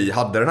att vi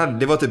hade den här,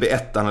 det var typ i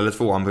 1:an eller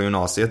 2:an på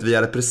gymnasiet. Vi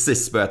hade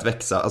precis börjat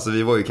växa. Alltså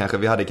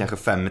vi hade kanske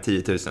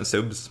 5-10 000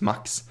 subs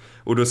max.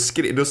 Och då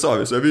sa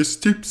vi så här, vi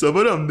tipsar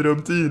varandra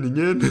om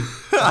tidningen.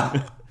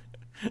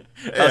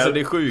 Alltså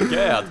det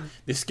sjuka är att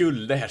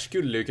det här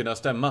skulle ju kunna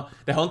stämma.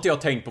 Det har inte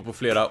jag tänkt på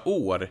flera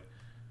år.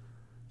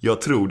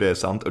 Jag tror det är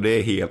sant och det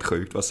är helt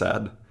sjukt, vad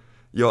sad.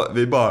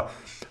 Vi bara,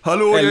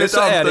 hallå, eller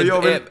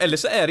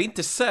så är det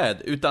inte sad,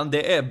 utan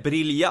det är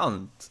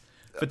briljant.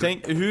 För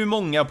tänk, hur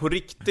många på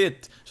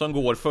riktigt som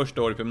går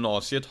första året på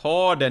gymnasiet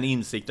har den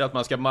insikten att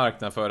man ska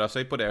marknadsföra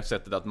sig på det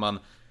sättet att man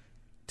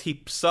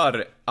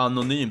tipsar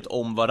anonymt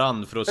om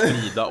varann för att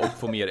sprida och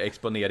få mer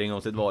exponering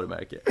om sitt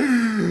varumärke.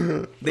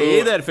 Det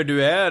är därför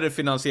du är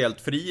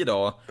finansiellt fri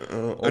idag.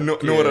 Och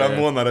några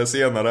månader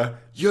senare,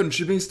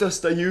 Jönköpings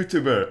största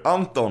YouTuber,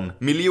 Anton,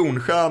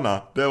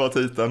 miljonstjärna, det var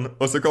titeln.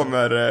 Och så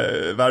kommer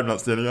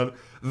Värmlandstidningen,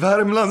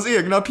 Värmlands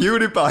egna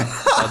PewDiePie.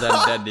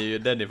 Ja,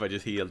 den är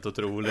faktiskt helt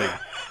otrolig.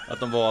 Att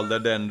de valde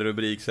den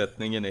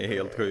rubriksättningen är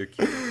helt sjuk.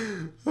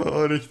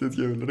 Ja, riktigt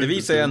kul. Det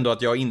visar ju ändå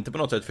att jag inte på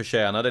något sätt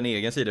förtjänade en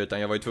egen sida,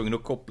 utan jag var ju tvungen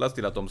att kopplas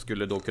till att de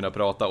skulle då kunna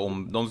prata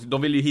om...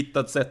 De vill ju hitta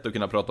ett sätt att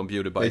kunna prata om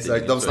PewDiePie.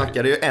 Exakt, de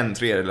snackade ju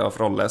 1/3 av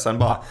Frolle. Sen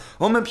bara,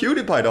 men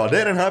PewDiePie då,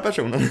 det är den här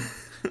personen.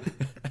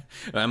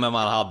 Men man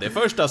hade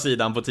första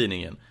sidan på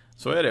tidningen.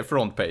 Så är det,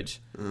 front page.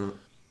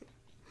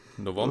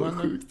 Då var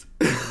man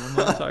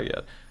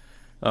taggad.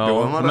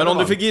 Ja, men om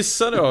du fick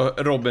gissa då,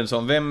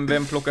 Robinson,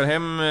 vem plockar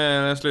hem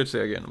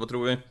slutsegern? Vad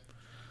tror vi?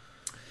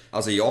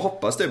 Alltså jag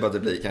hoppas typ att det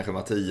blir kanske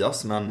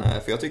Mattias, men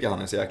för jag tycker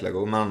han är så jäkla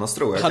god. Men annars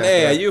tror jag han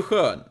är ju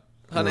skön.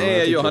 Han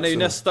är ju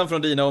nästan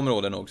från dina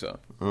områden också.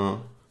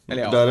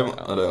 Eller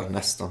ja,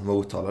 nästan.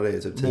 Motala, det är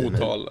typ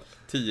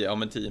 10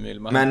 mil. 10 mil.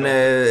 Men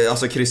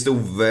alltså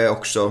Kristove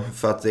också,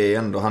 för att det är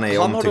ändå, han är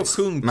han omtyckt.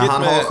 Men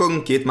han har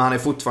sjunkit, men han är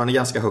fortfarande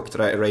ganska högt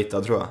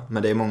ratad, tror jag.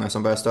 Men det är många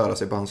som börjar störa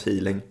sig på hans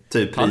feeling.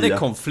 Typ han är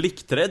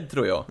konflikträdd,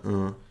 tror jag.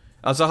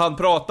 Alltså han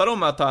pratar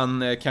om att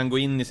han kan gå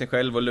in i sig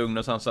själv och lugna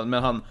och sansad,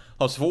 men han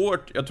har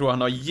svårt, jag tror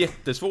han har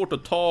jättesvårt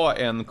att ta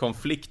en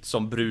konflikt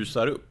som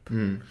brusar upp.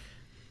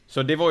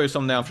 Så det var ju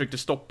som när han försökte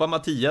stoppa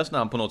Mattias när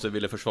han på något sätt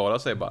ville försvara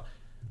sig, bara: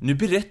 nu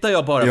berättar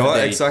jag bara för dig. Ja,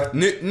 exakt.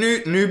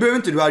 Nu behöver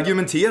inte du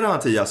argumentera,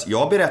 Mattias.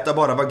 Jag berättar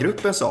bara vad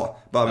gruppen sa.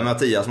 Bara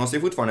Mattias måste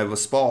ju fortfarande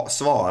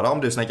svara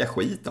om du snackar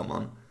skit om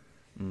han.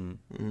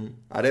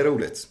 Ja, det är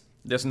roligt.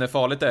 Det som är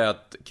farligt är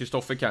att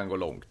Kristoffer kan gå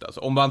långt, alltså.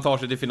 Om han tar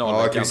sig till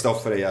finalen. Ja,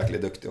 Kristoffer är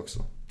jäkligt duktig också.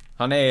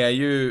 Han är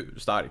ju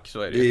stark,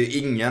 så är det ju. Det är ju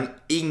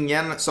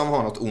ingen som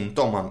har något ont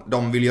om han.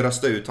 De vill ju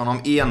rösta ut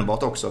honom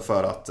enbart också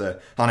för att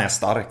han är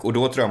stark. Och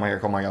då tror jag man kan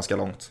komma ganska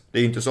långt. Det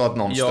är ju inte så att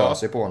någon stör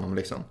sig på honom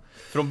liksom.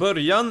 Från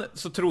början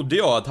så trodde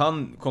jag att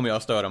han kommer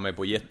jag störa mig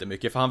på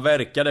jättemycket, för han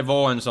verkade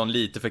vara en sån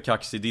lite för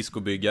kaxig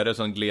discobyggare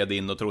som gled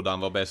in och trodde han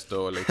var bäst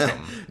och liksom...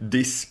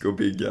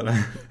 Discobyggare.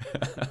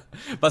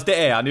 Fast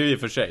det är han ju i och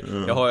för sig.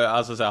 Jag har,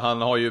 alltså, så här,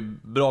 han har ju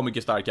bra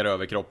mycket starkare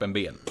överkropp än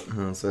ben.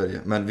 Så är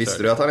det. Men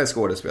visste du att han är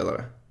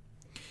skådespelare?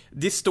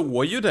 Det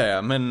står ju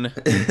det, men...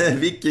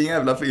 Vilken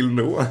jävla film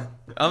då?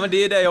 Ja, men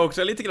det är det jag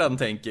också lite grann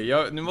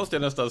tänker. Nu måste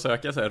jag nästan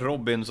söka så här,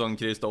 Robinson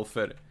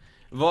Kristoffer.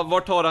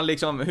 Vart har han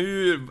liksom,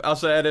 hur,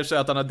 alltså är det så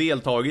att han har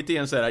deltagit i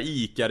en så här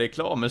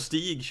ICA-reklam med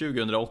Stig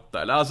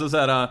 2008? Eller alltså så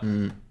här...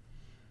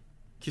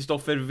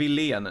 Kristoffer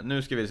Wilén,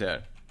 nu ska vi se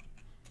här.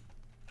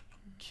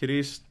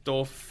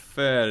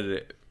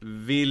 Kristoffer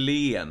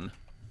Wilén.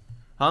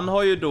 Han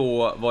har ju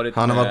då varit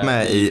Han har varit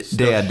med i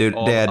Det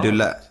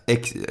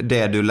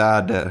du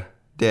lärde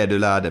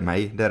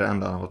mig. Det är det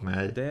enda han har varit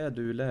med i. Det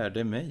du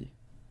lärde mig.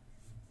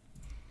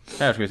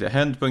 Här ska vi se,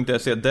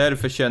 Hänt.se.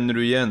 Därför känner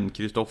du igen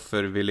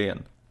Kristoffer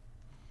Wilén.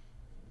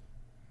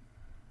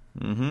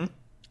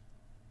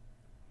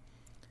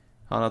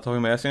 Han har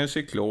tagit med sig en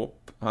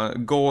cyklop.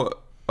 Han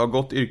har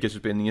gått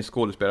yrkesutbildning i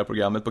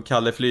skådespelarprogrammet på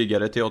Kalle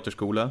Flygare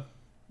teaterskola.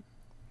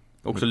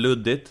 Också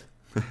luddigt.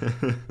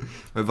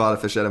 Men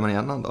varför känner man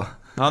igen han då?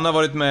 Han har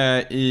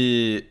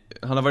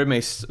varit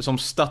med som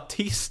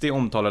statist i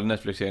omtalade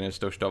Netflix-serien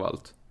Störst av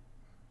allt.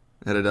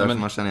 Är det därför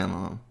man känner igen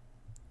honom?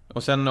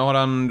 Och sen har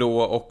han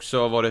då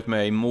också varit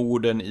med i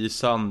Morden i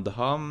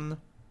Sandhamn.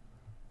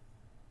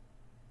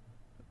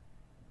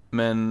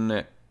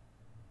 Men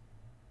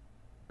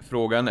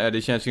frågan är,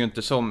 det känns ju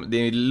inte som, det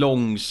är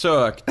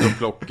långsökt att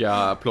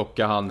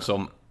plocka han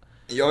som...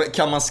 Ja,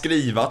 kan man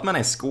skriva att man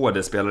är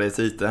skådespelare i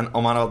titeln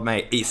om man har varit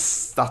med i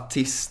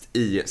statist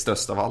i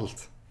Störst av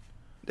allt?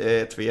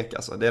 Det är tvek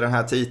alltså. Det är den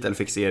här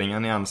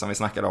titelfixeringen igen som vi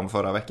snackade om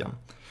förra veckan.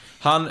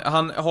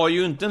 Han har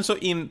ju inte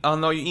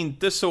han har ju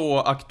inte så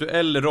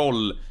aktuell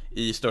roll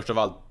i Störst av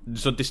allt.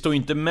 Så det står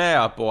inte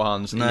med på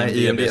hans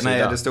IMDb-sida.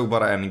 Nej, det stod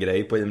bara en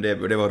grej på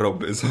IMDb och det var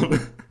Robinson.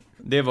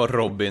 Det var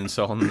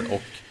Robinson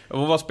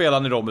och vad spelar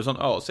han i Robinson?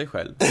 Ja, sig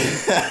själv.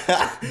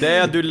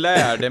 Det du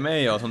lärde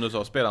mig, ja, som du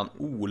sa, spelar han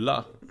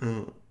Ola.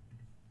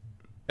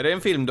 Är det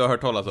en film du har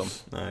hört talas om?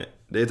 Nej,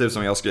 det är typ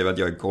som jag skrev att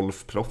jag är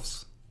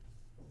golfproffs.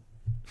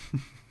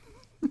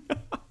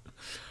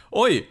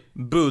 Oj,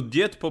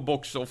 budget på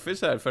Box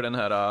Office här för den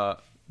här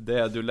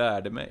Det du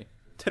lärde mig.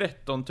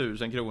 13 000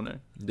 kronor.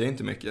 Det är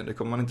inte mycket, det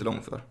kommer man inte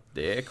långt för.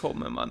 Det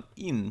kommer man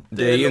inte.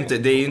 Det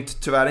är ju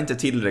tyvärr inte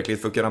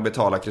tillräckligt för att kunna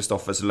betala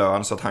Kristoffers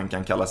lön så att han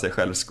kan kalla sig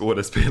själv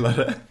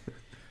skådespelare.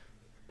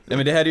 Nej,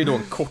 men det här är ju då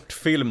en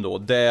kortfilm då.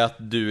 Det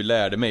du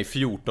lärde mig,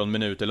 14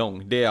 minuter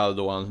lång. Det är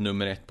då hans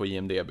nummer 1 på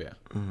IMDb.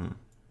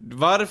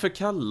 Varför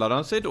kallar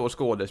han sig då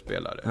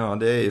skådespelare? Ja,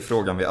 det är ju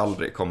frågan vi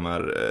aldrig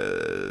kommer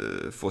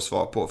få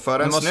svar på.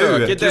 Förrän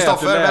nu,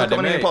 Kristoffer,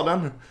 välkommen in i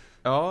podden.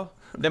 Ja,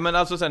 men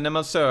alltså sen när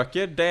man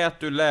söker det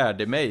du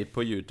lärde mig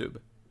på YouTube,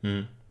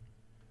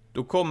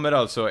 då kommer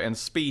alltså en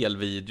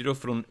spelvideo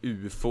från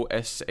UFO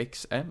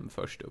SXM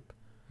först upp.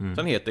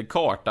 Som heter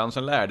Kartan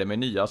som lärde mig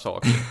nya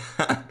saker.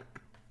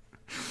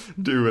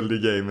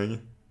 Dual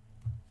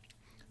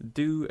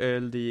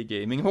D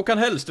Gaming. Håkan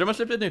Hellström har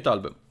släppt ett nytt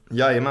album.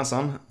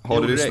 Jajamensan,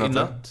 har du lyssnat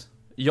det?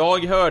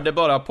 Jag hörde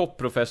bara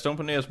popprofessorn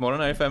på Nyhetsmorgon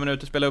här i 5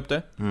 minuter spela upp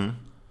det.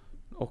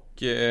 Och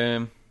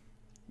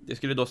det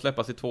skulle då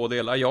släppas i 2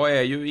 delar. Jag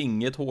är ju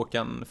inget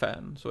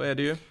Håkan-fan, så är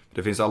det ju.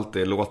 Det finns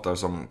alltid låtar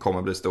som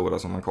kommer bli stora,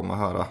 som man kommer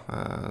höra,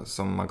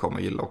 som man kommer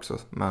gilla också.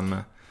 Men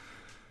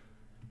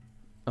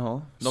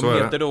ja, de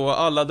heter då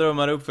Alla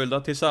drömmar är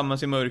uppfyllda,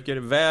 Tillsammans i mörker,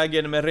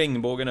 Vägen med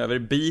regnbågen över,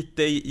 Bit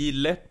dig i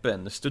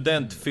läppen,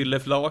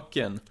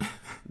 Studentfylleflaken.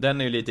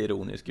 Den är ju lite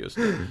ironisk just.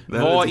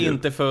 Var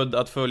inte född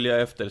att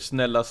följa efter,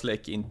 Snälla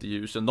släck inte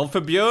ljusen. De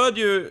förbjöd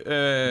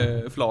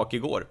ju flak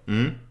igår.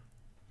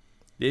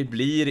 Det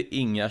blir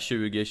inga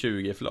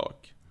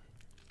 2020-flak.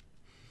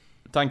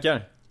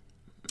 Tankar?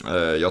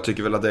 Jag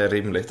tycker väl att det är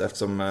rimligt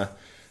eftersom...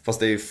 Fast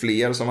det är ju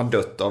fler som har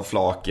dött av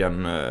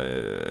flaken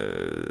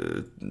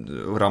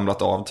och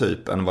ramlat av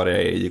typ än vad det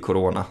är i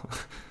corona.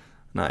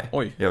 Nej,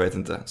 Oj. jag vet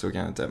inte, så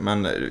kan jag inte.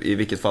 Men i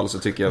vilket fall så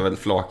tycker jag väl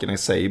flaken i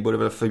sig borde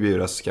väl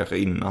förbjudas kanske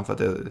innan, för att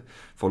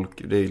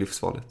det är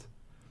livsfarligt.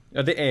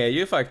 Ja, det är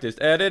ju faktiskt.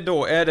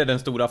 Är det den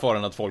stora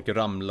faran att folk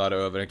ramlar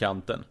över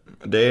kanten?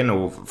 Det är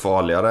nog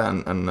farligare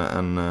än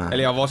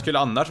Eller ja, vad skulle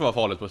annars vara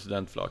farligt på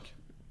studentflak?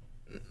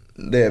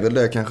 det är väl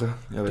det kanske.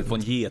 Jag vet Få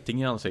en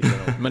geting i ansiktet.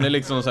 Men det är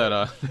liksom så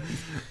här.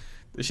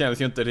 Det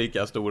känns ju inte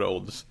lika stora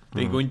odds.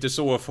 Det går inte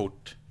så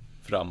fort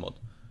framåt.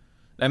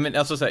 Nej, men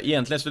alltså så här,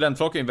 egentligen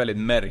studentflak är en väldigt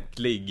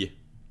märklig.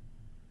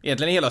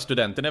 Egentligen hela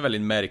studenten är en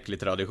väldigt märklig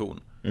tradition.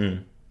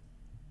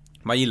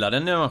 Man gillar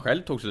den när man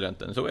själv tog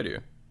studenten, så är det ju.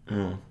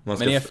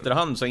 Men i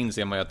efterhand så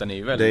inser man ju att den är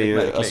ju väldigt det är ju,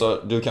 märklig.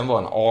 alltså, du kan vara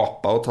en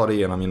apa och ta dig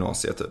igenom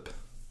gymnasiet typ.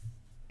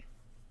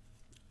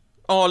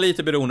 Ja,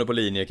 lite beroende på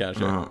linje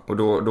kanske. Och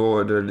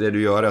då det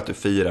du gör är att du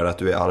firar att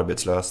du är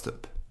arbetslös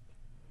typ.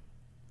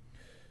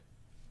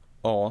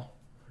 Ja,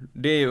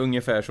 det är ju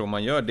ungefär så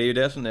man gör. Det är ju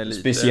det som är lite...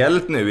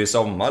 Speciellt nu i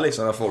sommar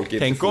liksom, när folk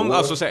inte Tänk om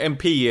alltså, så här, en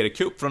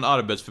PR-kupp från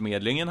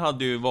Arbetsförmedlingen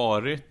hade ju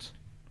varit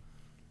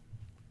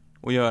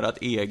att göra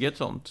ett eget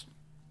sånt.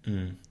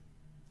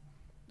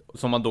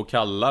 Som man då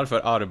kallar för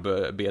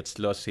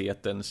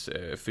arbetslöshetens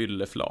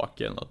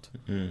fylleflak eller något.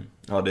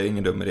 Ja, det är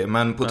ingen dum idé.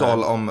 Men på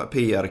tal om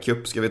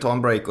PR-kupp, ska vi ta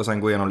en break och sen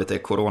gå igenom lite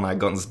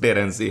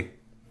corona-conspiracy?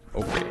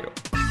 Okej då.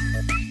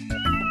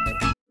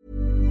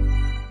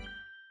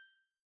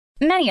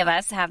 Many of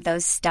us have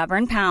those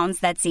stubborn pounds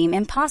that seem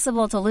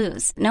impossible to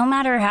lose, no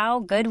matter how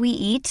good we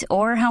eat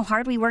or how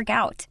hard we work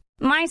out.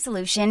 My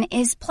solution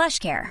is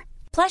PlushCare.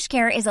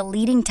 PlushCare is a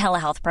leading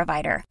telehealth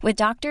provider with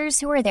doctors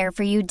who are there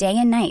for you day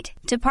and night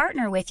to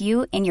partner with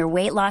you in your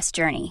weight loss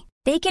journey.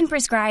 They can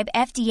prescribe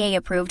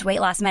FDA-approved weight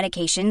loss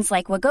medications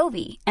like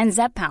Wegovy and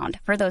Zepbound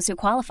for those who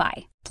qualify.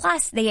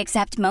 Plus, they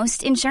accept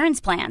most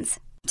insurance plans.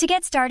 To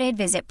get started,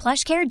 visit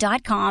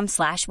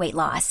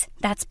plushcare.com/weightloss.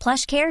 That's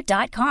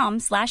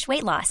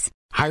plushcare.com/weightloss.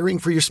 Hiring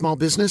for your small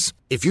business?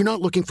 If you're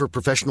not looking for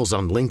professionals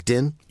on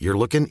LinkedIn, you're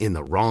looking in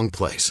the wrong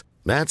place.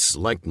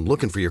 That's like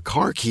looking for your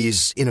car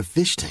keys in a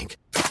fish tank.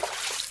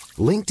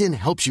 LinkedIn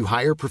helps you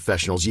hire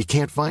professionals you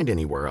can't find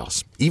anywhere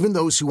else, even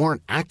those who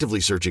aren't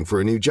actively searching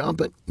for a new job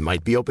but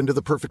might be open to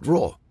the perfect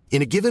role.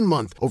 In a given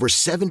month, over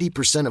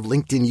 70% of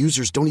LinkedIn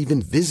users don't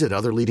even visit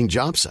other leading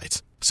job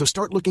sites. So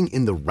start looking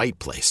in the right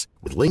place.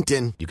 With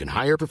LinkedIn, you can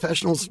hire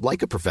professionals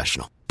like a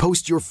professional.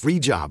 Post your free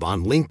job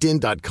on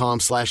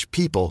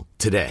linkedin.com/people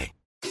today.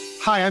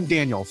 Hi, I'm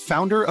Daniel,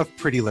 founder of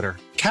Pretty Litter.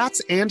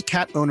 Cats and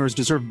cat owners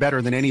deserve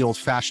better than any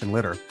old-fashioned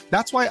litter.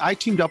 That's why I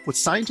teamed up with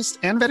scientists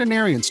and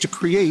veterinarians to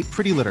create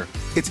Pretty Litter.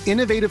 Its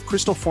innovative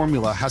crystal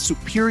formula has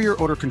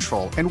superior odor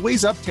control and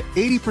weighs up to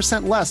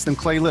 80% less than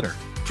clay litter.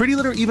 Pretty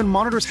Litter even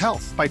monitors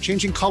health by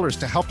changing colors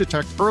to help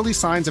detect early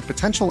signs of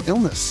potential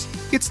illness.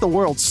 It's the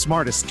world's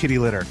smartest kitty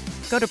litter.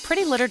 Go to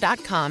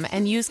prettylitter.com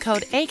and use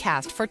code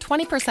ACAST for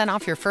 20%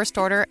 off your first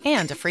order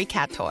and a free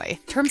cat toy.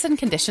 Terms and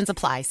conditions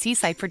apply. See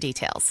site for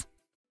details.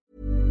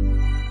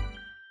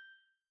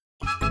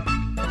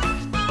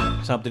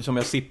 Samtidigt som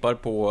jag sippar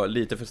på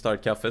lite för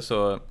starkt kaffe,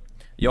 så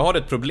jag har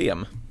ett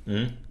problem.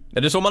 Det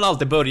är så man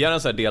alltid börjar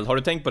en sån här del. Har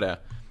du tänkt på det?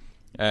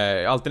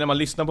 Alltid när man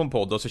lyssnar på en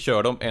podd och så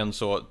kör de en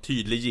så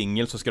tydlig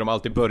jingle, så ska de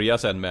alltid börja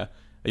sen med: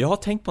 jag har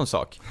tänkt på en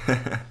sak.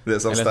 Det är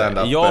som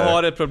stand-up. Jag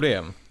har ett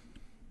problem.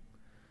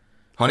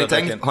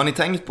 Har ni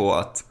tänkt på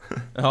att...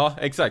 Ja,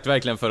 exakt,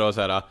 verkligen, för att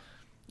så här.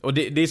 Och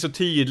det är så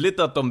tydligt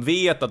att de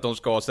vet att de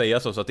ska säga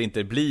så att det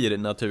inte blir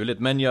naturligt.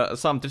 Men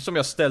samtidigt som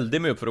jag ställde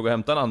mig upp för att gå och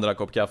hämta en andra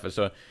kopp kaffe,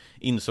 så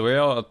insåg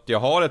jag att jag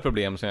har ett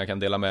problem som jag kan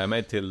dela med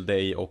mig till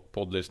dig och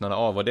poddlyssnarna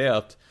av. Och det är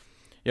att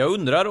jag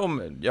undrar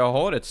om jag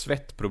har ett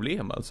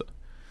svettproblem alltså.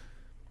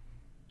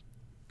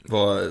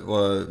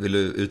 Vad vill du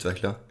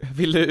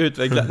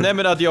utveckla? Nej,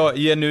 men att jag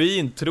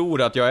genuint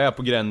tror att jag är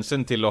på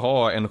gränsen till att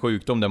ha en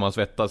sjukdom där man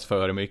svettas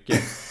för mycket.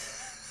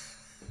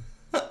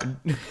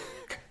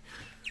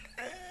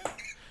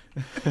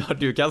 Ja,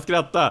 du kan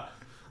skratta.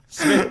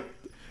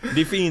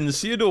 Det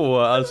finns ju då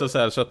alltså så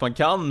här, så att man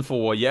kan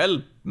få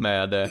hjälp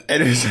med det. Är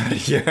du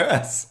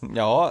seriös?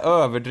 Ja,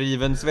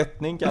 överdriven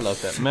svettning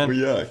kallas det. Men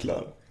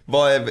jäklar.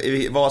 Vad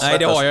svettas? Nej,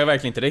 det har jag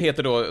verkligen inte. Det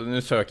heter då,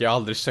 nu söker jag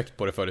aldrig sökt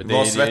på det förut.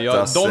 Vad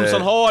svettas? De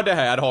som har det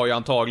här har ju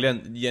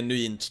antagligen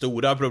genuint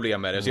stora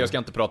problem med det. Så jag ska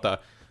inte prata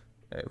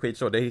skit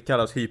så. Det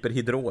kallas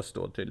hyperhidros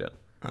då tydligen.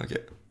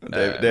 Okej.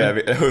 Det är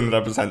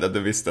 100% att du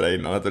visste det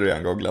innan, att du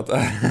redan googlat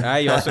det.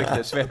 Nej, jag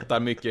sökte svettar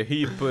mycket.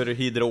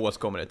 Hyperhidros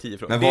kommer det 10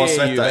 från. Men vad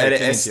svettar?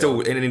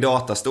 Är din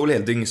datastol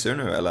helt dyngsur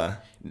nu eller?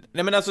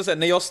 Nej, men alltså så här,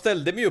 när jag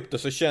ställde mig upp då,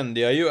 så kände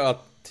jag ju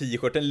att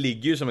t-shirten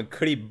ligger ju som en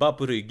klibba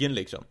på ryggen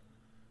liksom.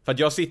 För att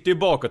jag sitter ju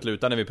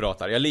bakåtlutad när vi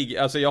pratar.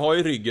 Jag har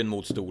ju ryggen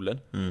mot stolen.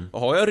 Och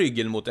har jag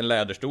ryggen mot en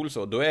läderstol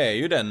så, då är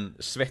ju den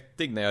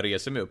svettig när jag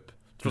reser mig upp.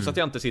 Trots att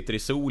jag inte sitter i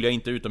sol, jag är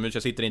inte utomhus,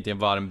 jag sitter inte i en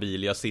varm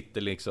bil. Jag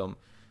sitter liksom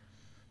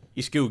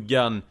i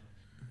skuggan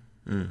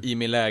i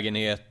min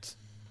lägenhet,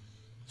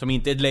 som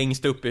inte är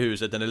längst upp i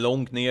huset, den är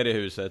långt ner i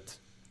huset.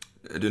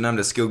 Du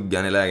nämnde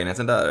skuggan i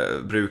lägenheten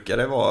där. Brukar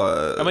det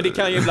vara... Ja, men det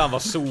kan ju ibland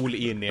vara sol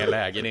in i en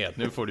lägenhet.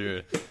 Nu får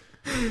du...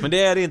 Men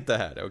det är det inte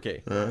här,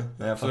 okej.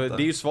 Nej, Så det är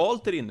ju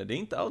svalt där inne, det är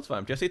inte alls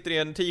varmt. Jag sitter i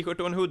en t-shirt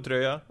och en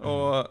hoodtröja.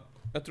 Och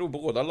jag tror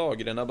båda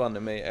lagren banne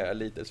mig är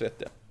lite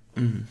svettiga.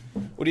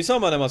 Och det är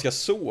samma när man ska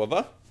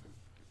sova.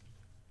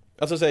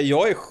 Alltså så här,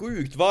 jag är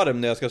sjukt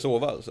varm när jag ska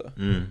sova alltså.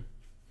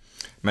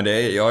 Men det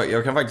är,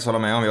 jag kan faktiskt hålla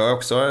med om. Jag har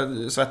också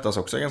svettas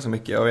också ganska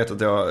mycket. Jag vet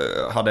att jag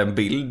hade en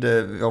bild.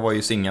 Jag var ju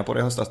i Singapore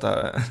i höstas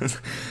där.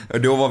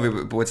 Då var vi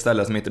på ett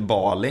ställe som heter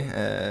Bali.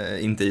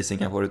 Inte i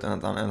Singapore utan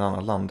ett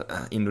annat land,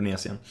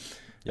 Indonesien.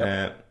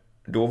 Ja.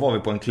 Då var vi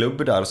på en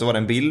klubb där och så var det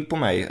en bild på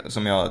mig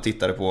som jag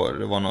tittade på.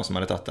 Det var någon som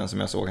hade tagit den som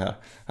jag såg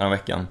här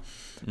veckan.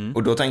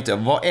 Och då tänkte jag,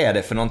 vad är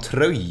det för någon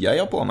tröja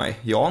jag har på mig?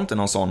 Jag har inte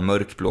någon sån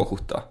mörkblå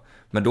skjorta.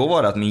 Men då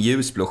var det att min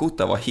ljusblå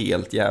skjorta var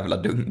helt jävla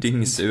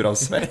dyngsur av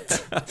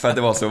svett. För att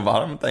det var så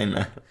varmt där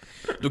inne.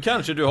 Då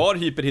kanske du har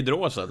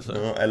hyperhidros alltså.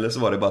 Ja, eller så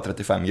var det bara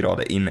 35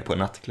 grader inne på en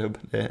nattklubb.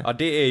 Ja,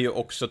 det är ju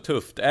också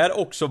tufft. Är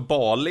också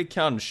Bali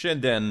kanske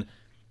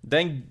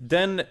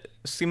den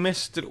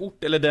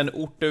semesterort eller den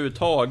ort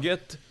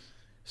överhuvudtaget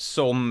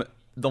som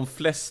de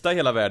flesta i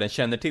hela världen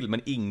känner till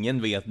men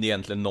ingen vet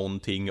egentligen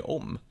någonting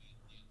om?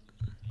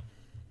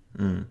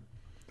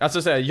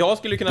 Alltså såhär, jag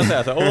skulle kunna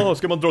säga såhär,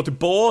 ska man dra till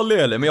Bali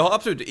eller? Men jag har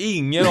absolut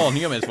ingen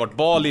aning om ens vart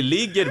Bali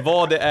ligger,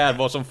 vad det är,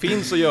 vad som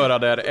finns att göra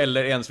där,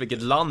 eller ens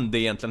vilket land det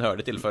egentligen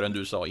hörde till förrän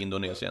du sa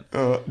Indonesien.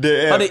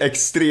 Det är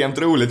extremt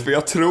roligt, för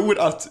jag tror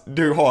att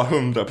du har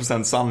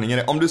 100% sanning i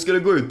det. Om du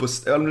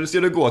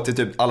skulle gå till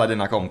typ alla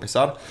dina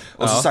kompisar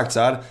och så sagt så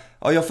här: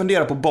 ja, jag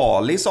funderar på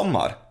Bali i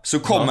sommar. Så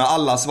kommer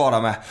alla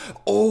svara med: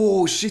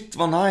 shit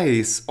vad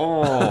nice.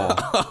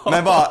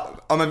 Men bara,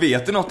 men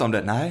vet du något om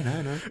det? Nej.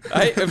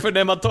 Nej, för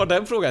när man tar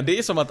den frågan, det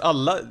är som att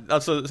alla,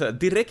 alltså så här,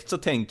 direkt så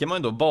tänker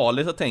man då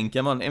Bali, så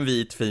tänker man en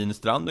vit fin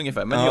strand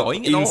ungefär. Men jag har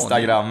ingen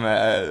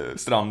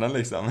Instagram-stranden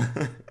liksom.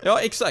 Ja,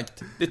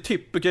 exakt. Det är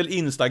typical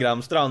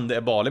Instagram-strand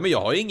är Bali. Men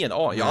jag har ingen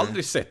aning. Jag har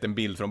aldrig sett en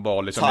bild från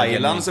Bali som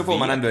Thailand, så får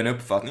man ändå en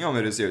uppfattning om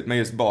hur det ser ut. Men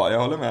just Bali,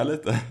 jag håller med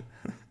lite.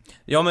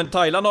 Ja, men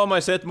Thailand har man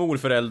ju sett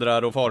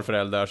morföräldrar och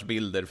farföräldrars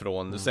bilder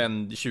från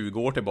sen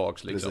 20 år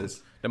tillbaks liksom.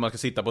 Precis. Där man ska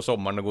sitta på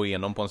sommaren och gå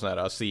igenom på en sån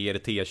här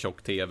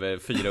CRT-tjock-TV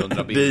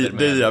 400 bilder med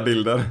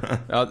dia-bilder.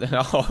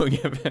 Ja,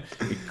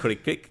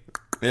 klick.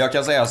 Jag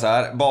kan säga så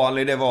här,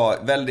 Bali, det var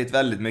väldigt,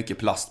 väldigt mycket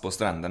plast på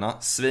stränderna.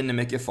 Svin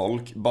mycket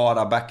folk,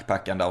 bara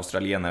backpackande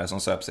australienare som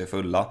söp sig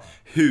fulla.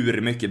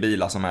 Hur mycket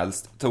bilar som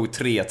helst. Tog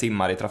 3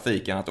 timmar i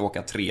trafiken att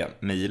åka 3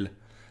 mil.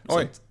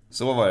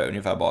 Så var det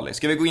ungefär Bali.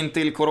 Ska vi gå in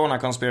till Corona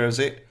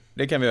Conspiracy?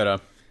 Det kan vi göra.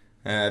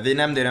 Vi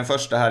nämnde i den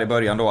första här i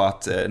början då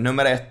att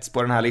nummer 1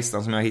 på den här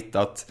listan som jag har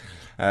hittat,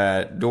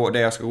 då det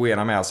jag ska gå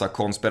igenom är alltså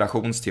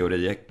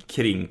konspirationsteorier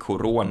kring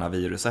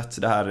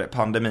coronaviruset. Det här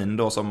pandemin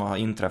då som har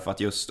inträffat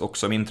just, och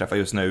som inträffar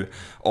just nu.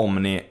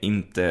 Om ni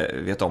inte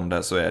vet om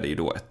det så är det ju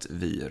då ett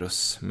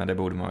virus. Men det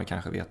borde man väl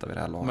kanske veta vid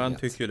det här laget. Man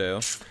tycker det, ja.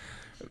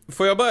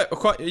 Får jag bara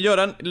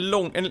göra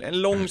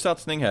en lång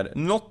satsning här.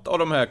 Någon av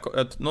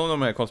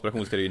de här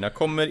konspirationsteorierna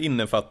kommer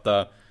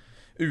innefatta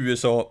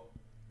USA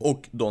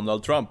och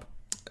Donald Trump.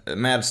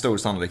 Med stor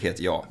sannolikhet,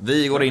 ja.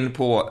 Vi går in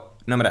på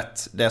nummer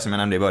 1, det som jag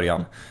nämnde i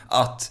början.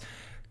 Att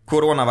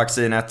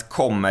coronavaccinet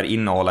kommer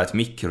innehålla ett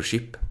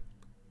mikrochip.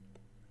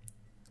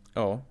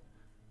 Ja.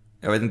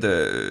 Jag vet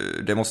inte,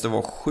 det måste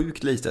vara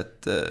sjukt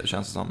litet,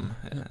 känns det som.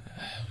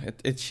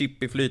 Ett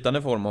chip i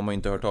flytande form har man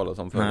inte hört talas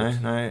om förut.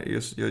 Nej,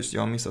 just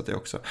jag har missat det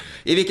också.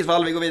 I vilket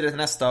fall, vi går vidare till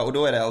nästa. Och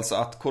då är det alltså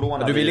att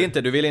corona...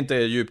 Du vill inte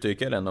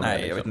djupdyka i den? Nej,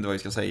 liksom. Jag vet inte vad vi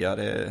ska säga.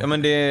 Ja,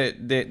 men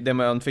det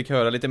man fick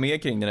höra lite mer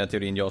kring den här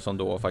teorin, jag som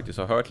då faktiskt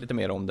har hört lite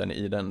mer om den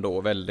i den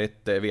då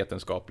väldigt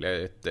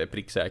vetenskapliga,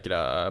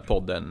 pricksäkra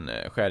podden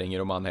Skäringer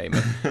och Mannheim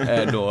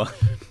då...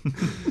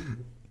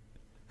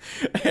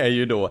 är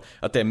ju då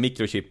att det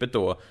mikrochippet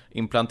då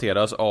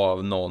implanteras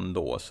av någon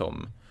då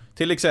som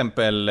till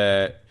exempel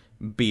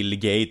Bill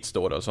Gates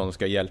då som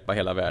ska hjälpa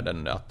hela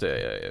världen att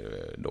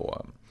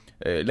då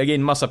lägga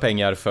in massa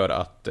pengar för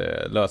att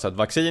lösa ett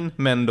vaccin,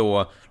 men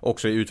då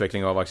också i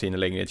utveckling av vacciner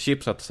lägger in ett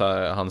chip så att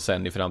han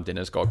sen i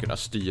framtiden ska kunna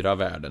styra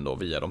världen då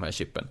via de här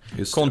chippen.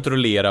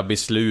 Kontrollera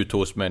beslut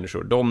hos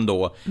människor. De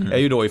då är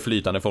ju då i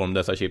flytande form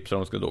dessa chip, så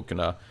de ska då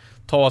kunna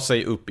ta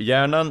sig upp i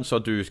hjärnan så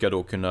att du ska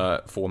då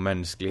kunna få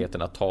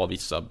mänskligheten att ta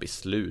vissa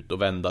beslut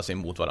och vända sig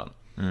mot varandra.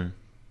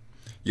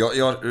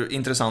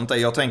 Intressant är,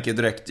 jag tänker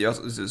direkt, jag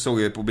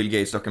såg ju på Bill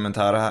Gates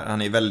dokumentär här,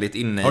 han är väldigt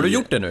inne i... Har du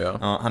gjort det nu?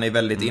 Ja, han är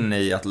väldigt inne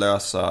i att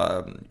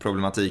lösa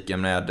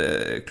problematiken med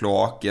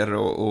kloaker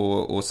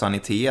och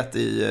sanitet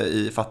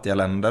i fattiga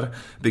länder.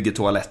 Bygger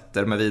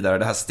toaletter med vidare.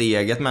 Det här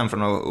steget men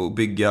från att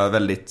bygga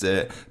väldigt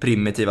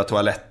primitiva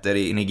toaletter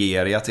i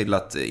Nigeria till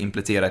att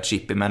implementera ett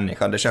chip i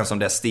människan. Det känns som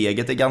det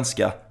steget är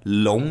ganska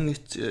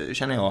långt,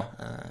 känner jag.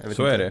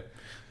 Så är det.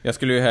 Det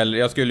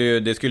skulle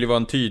ju vara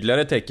en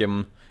tydligare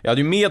tecken. Jag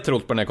hade ju mer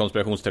trott på den här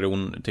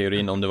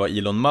konspirationsteorin om det var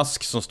Elon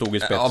Musk som stod i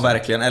spetsen. Ja,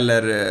 verkligen.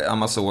 Eller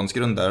Amazons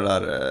grundare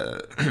där,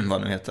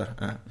 vad nu heter.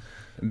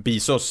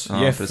 Bezos.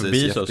 Ja, Jeff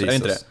Bezos, är det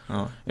inte det?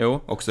 Ja.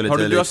 Jo. Också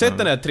lite du har sett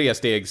den här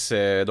 3-stegs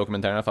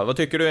dokumentären i alla fall. Vad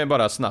tycker du är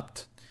bara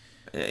snabbt?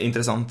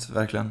 Intressant,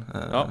 verkligen.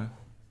 Ja.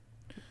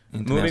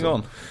 Moving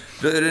on.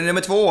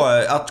 Nummer 2,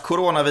 att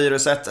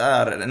coronaviruset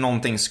är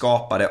någonting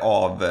skapade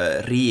av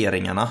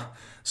regeringarna.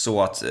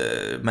 Så att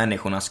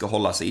människorna ska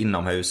hålla sig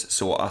inomhus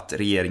så att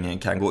regeringen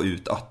kan gå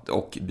ut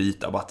och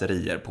byta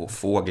batterier på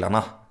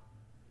fåglarna.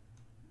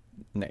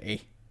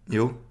 Nej.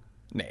 Jo.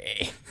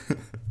 Nej.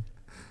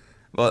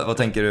 Vad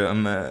tänker du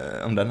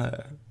om den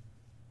här?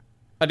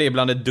 Ja, det är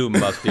bland det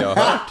dummaste jag har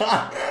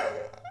hört.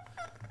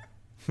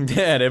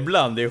 Det är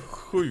bland det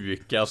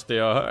sjukaste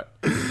jag har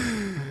hört.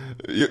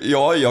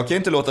 Ja, jag kan ju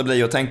inte låta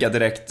bli att tänka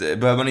direkt.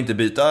 Behöver man inte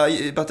byta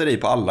batteri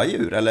på alla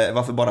djur? Eller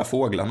varför bara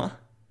fåglarna?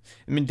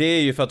 Men det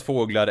är ju för att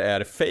fåglar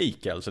är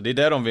fake, alltså. Det är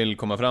det de vill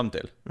komma fram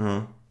till.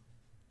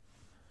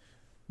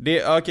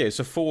 Okej,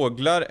 så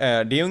fåglar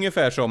är... Det är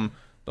ungefär som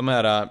de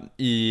här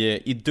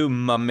i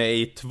Dumma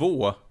mig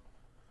 2.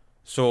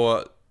 Så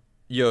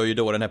gör ju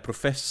då den här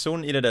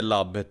professorn i det där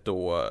labbet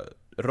då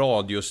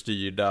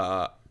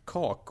radiostyrda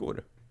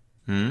kakor.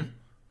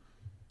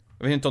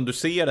 Jag vet inte om du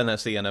ser den här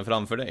scenen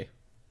framför dig.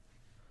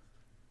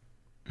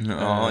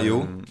 Ja,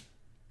 jo.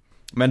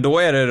 Men då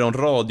är det de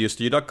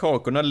radiostyrda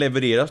kakorna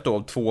levereras då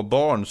av 2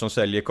 barn som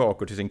säljer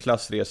kakor till sin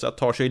klassresa.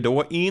 Tar sig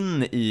då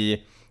in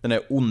i den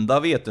här onda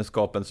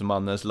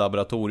vetenskapsmannens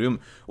laboratorium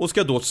och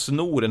ska då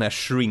sno den här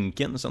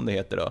shrinken som det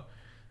heter då.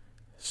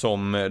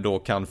 Som då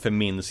kan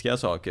förminska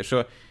saker.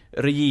 Så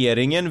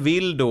regeringen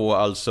vill då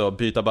alltså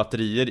byta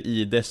batterier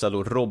i dessa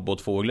då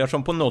robotfåglar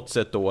som på något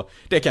sätt då...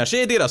 Det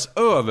kanske är deras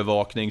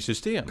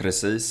övervakningssystem.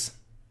 Precis.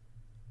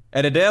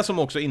 Är det som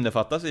också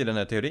innefattas i den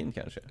här teorin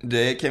kanske?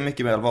 Det kan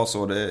mycket väl vara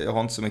så. Jag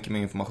har inte så mycket mer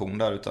information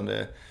där utan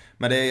det...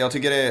 Men jag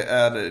tycker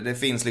det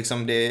finns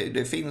liksom...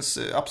 Det finns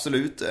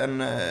absolut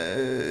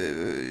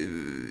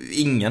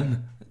ingen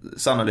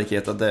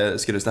sannolikhet att det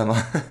skulle stämma.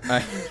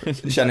 Nej.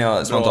 Känner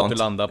jag spontant. Bra att du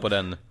landar på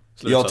den.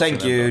 Jag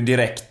tänker ju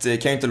direkt,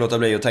 kan jag inte låta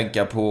bli att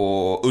tänka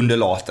på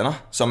undulaterna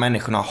som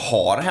människorna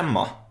har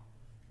hemma.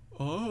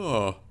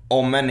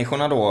 Om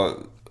människorna då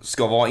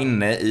ska vara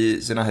inne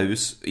i sina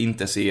hus,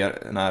 inte ser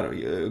när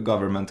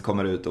government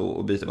kommer ut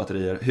och byter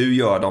batterier. Hur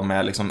gör de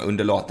med liksom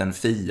undulaten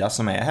Fia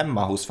som är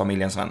hemma hos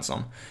familjen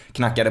Svensson?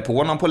 Knackar det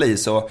på någon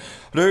polis och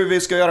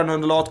vi ska göra en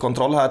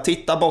undulatkontroll här.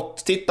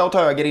 Titta åt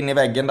höger in i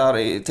väggen där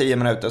i 10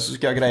 minuter så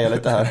ska jag greja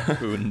lite här.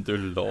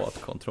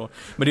 Undulatkontroll.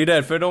 Men det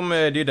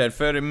är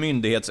därför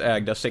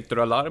myndighetsägda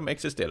sektoralarm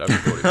existerar.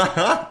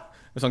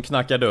 Som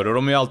knackar dörr och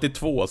de är ju alltid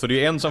 2. Så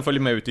det är en som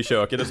följer med ut i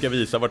köket och ska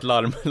visa vart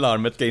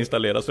larmet ska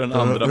installeras. Och den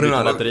andra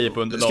byter batteri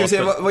på undulaten. Ska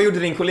vi se, vad gjorde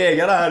din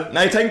kollega där?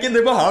 Nej, tänk inte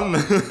på han.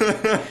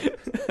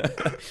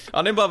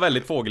 Han är bara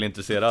väldigt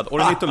fågelintresserad.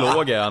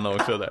 Ornitolog är han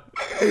också där.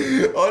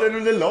 Ja, det är en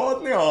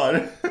undulat ni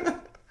har.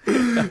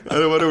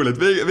 Det var roligt,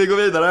 vi går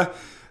vidare.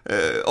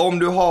 Om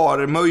du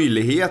har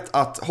möjlighet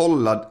att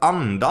hålla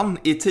andan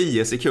i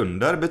 10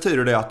 sekunder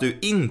betyder det att du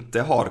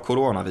inte har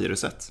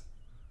coronaviruset.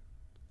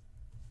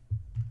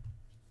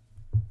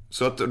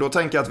 Så att då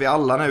tänker jag att vi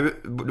alla nu,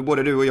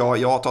 både du och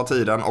jag tar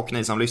tiden och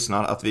ni som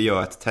lyssnar, att vi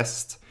gör ett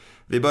test.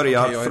 Vi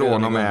börjar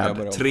från och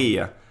med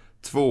 3,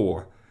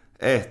 2,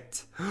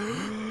 1.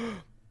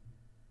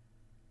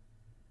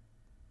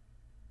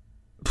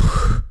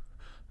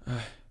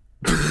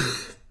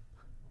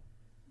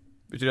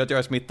 Betyder det att jag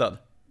är smittad?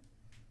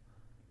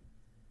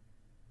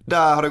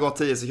 Där har det gått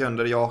 10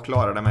 sekunder, jag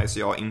klarade mig så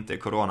jag inte är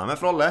corona. Men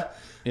Frolle,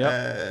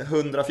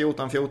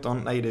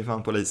 114, nej det är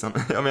fan polisen.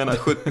 Jag menar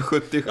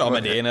 70. Ja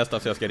men det är nästan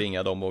så jag ska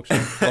ringa dem också.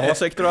 Jag har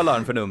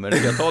sektoralarm för nummer,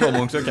 ska jag ta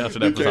dem också kanske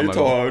där på samma gång? Du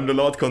kan ju ta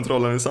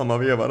undulatkontrollen i samma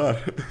veva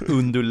där.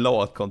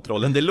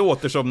 Undulatkontrollen, det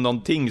låter som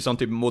någonting som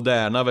typ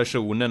moderna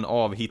versionen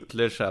av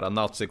Hitlers här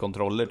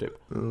nazikontroller typ.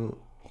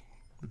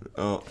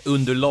 Ja.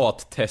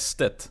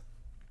 Undulattestet.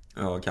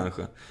 Ja,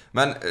 kanske.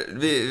 Men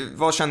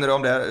vad känner du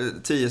om det?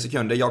 10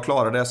 sekunder, jag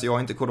klarar det så jag är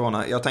inte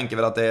corona. Jag tänker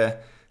väl att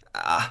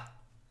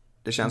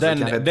det känns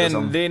kanske inte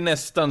som... Det är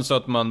nästan så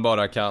att man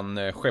bara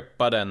kan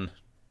skeppa den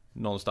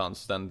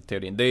någonstans, den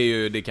teorin.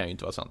 Det kan ju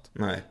inte vara sant.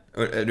 Nej.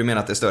 Du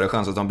menar att det är större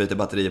chans att de byter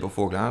batterier på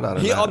fåglarna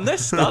där? Ja,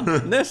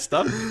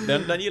 nästan.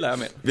 Den gillar jag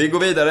med. Vi går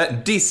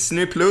vidare.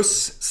 Disney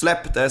Plus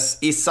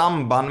släpptes i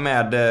samband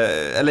med...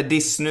 Eller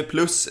Disney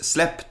Plus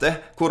släppte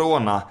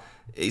corona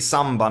i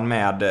samband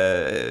med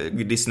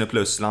Disney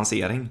Plus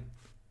lansering.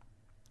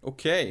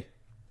 Okej.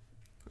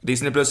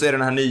 Disney Plus är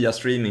den här nya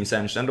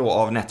streaming-tjänsten då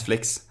av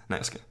Netflix.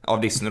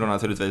 Av Disney då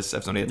naturligtvis,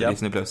 eftersom det heter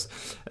Disney Plus.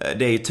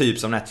 Det är ju typ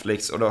som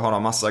Netflix och då har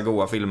de massa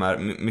goda filmer,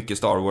 mycket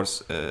Star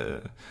Wars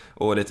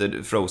och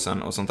lite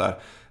Frozen och sånt där.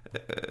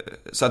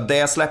 Så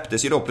det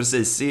släpptes ju då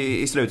precis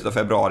i slutet av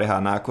februari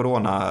här när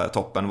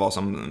coronatoppen var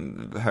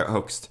som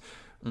högst.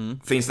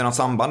 Finns det något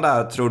samband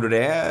där? Tror du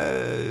det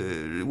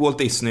är Walt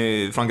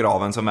Disney från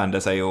graven som vänder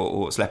sig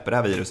och släpper det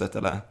här viruset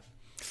eller?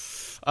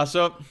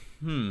 Alltså,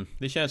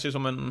 det känns ju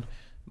som en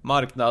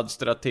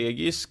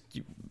marknadsstrategisk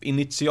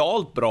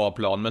initialt bra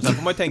plan, men sen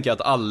får man ju tänka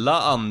att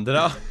alla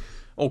andra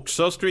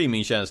också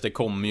streamingtjänster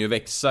kommer ju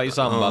växa i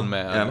samband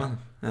med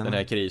den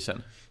här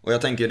krisen. Och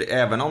jag tänker,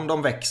 även om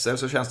de växer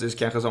så känns det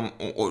kanske som,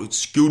 och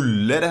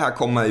skulle det här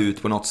komma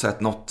ut på något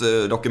sätt, något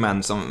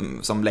dokument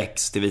som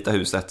läcks till Vita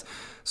huset,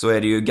 så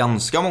är det ju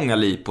ganska många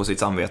liv på sitt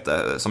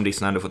samvete som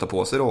Disney ändå får ta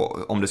på sig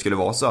då, om det skulle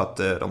vara så att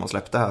de har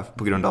släppt det här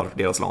på grund av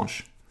deras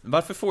launch.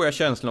 Varför får jag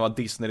känslan av att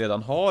Disney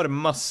redan har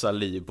massa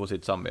liv på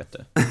sitt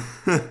samvete?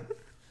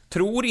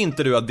 Tror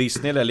inte du att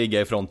Disney lär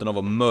ligga i fronten av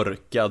att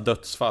mörka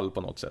dödsfall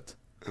på något sätt?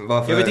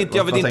 Varför, jag vet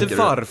inte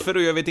varför du?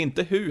 och jag vet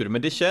inte hur,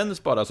 men det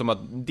känns bara som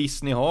att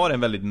Disney har en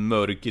väldigt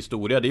mörk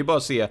historia. Det är bara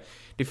att se,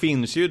 det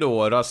finns ju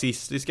då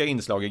rasistiska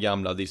inslag i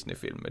gamla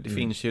Disney-filmer. Det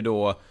finns ju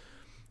då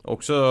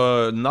också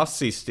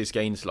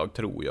nazistiska inslag,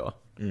 tror jag.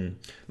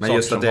 Men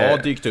just som att det har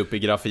dykt upp i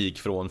grafik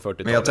från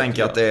 40-talet. Men jag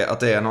tänker att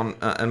det är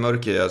en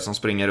mörkhyad som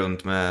springer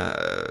runt med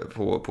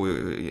på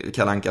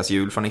Kalle Ankas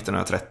jul från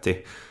 1930.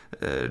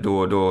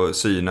 Då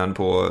synen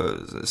på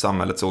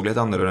samhället såg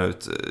lite annorlunda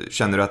ut.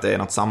 Känner du att det är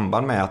något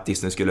samband med att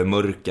Disney skulle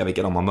mörka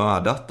vilka de har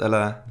mördat,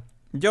 eller?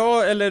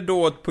 Ja, eller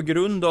då på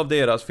grund av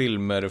deras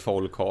filmer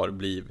folk har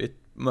blivit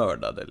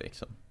mördade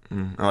liksom.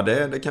 Ja,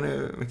 det kan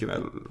ju mycket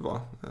väl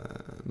vara.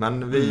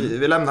 Men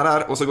vi lämnar det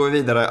här och så går vi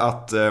vidare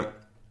att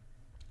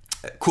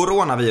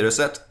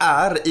coronaviruset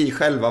är i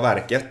själva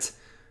verket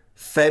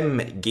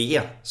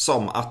 5G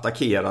som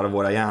attackerar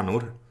våra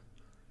hjärnor.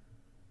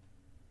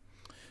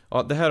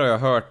 Ja, det här har jag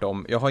hört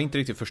om. Jag har inte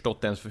riktigt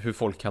förstått ens hur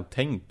folk kan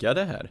tänka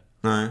det här.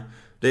 Nej,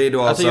 det är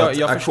då alltså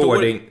att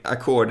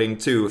according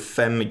to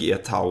 5G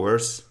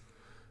towers,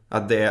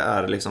 att det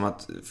är liksom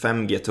att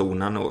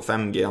 5G-tonen och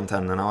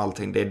 5G-antennerna och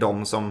allting, det är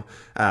de som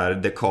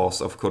är the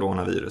cause of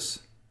coronavirus.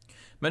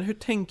 Men hur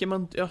tänker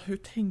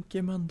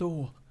man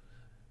då?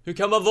 Hur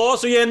kan man vara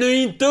så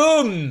genuint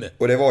dum?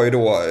 Och det var ju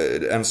då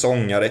en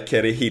sångare,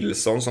 Kerry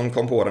Hilson, som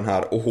kom på den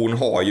här. Och hon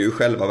har ju i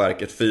själva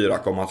verket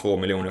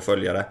 4,2 miljoner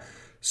följare.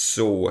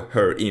 Så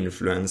her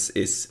influence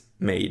is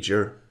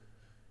major.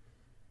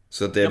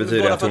 Så det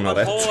betyder att hon har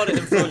rätt. Bara för att man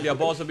har en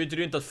följarbas så betyder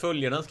det inte att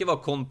följarna ska vara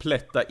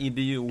kompletta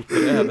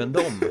idioter även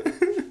de.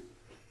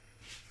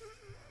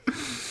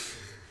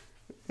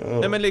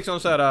 Nej, men liksom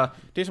så här,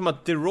 det är som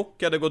att The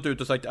Rock hade gått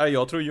ut och sagt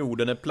jag tror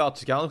jorden är platt,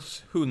 ska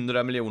hans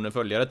 100 miljoner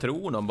följare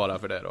tro honom bara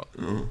för det då?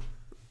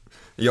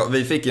 Ja,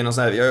 vi fick ju någon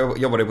sån här, jag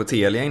jobbade på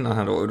Telia innan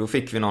här då, och då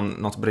fick vi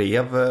något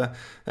brev,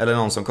 eller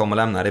någon som kom och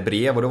lämnade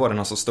brev, och då var det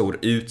någon så stor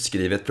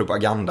utskrivet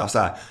propaganda så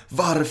här: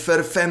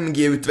 varför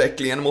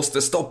 5G-utvecklingen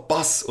måste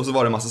stoppas, och så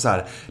var det massa så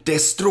här: det är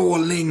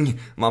strålning.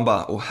 Man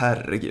bara, åh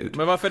herregud.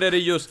 Men varför är det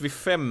just vid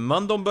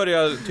 5:an de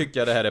börjar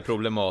tycka det här är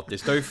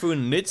problematiskt? Det har ju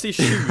funnits i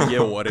 20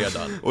 år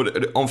redan. Och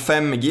om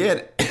 5G,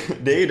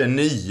 det är ju det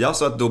nya,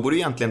 så att då borde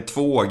egentligen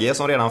 2G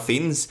som redan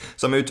finns,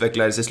 som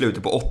utvecklades i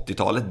slutet på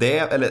 80-talet,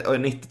 eller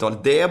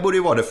 90-talet, det borde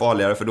ju vara det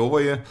farligare, för då var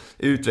ju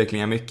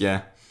utvecklingen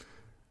mycket.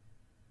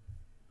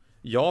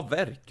 Ja,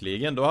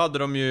 verkligen. Då hade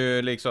de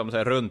ju liksom så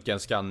här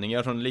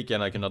röntgenskanningar som lika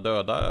gärna kunde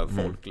döda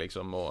folk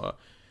liksom, och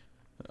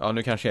ja,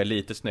 nu kanske jag är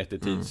lite snett i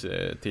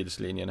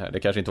tidslinjen här. Det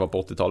kanske inte var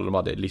på 80-talet de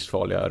hade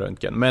livsfarliga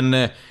röntgen, men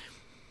nej,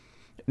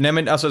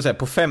 men alltså så här,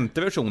 på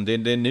 5:e version, det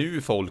är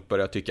nu folk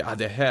börjar tycka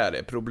det här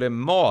är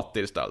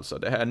problematiskt alltså.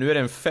 Det här, nu är det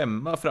en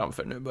 5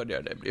 framför, nu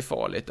börjar det bli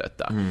farligt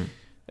detta.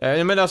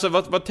 Men alltså,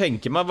 vad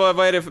tänker man? Vad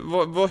är det?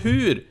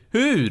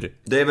 Hur?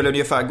 Det är väl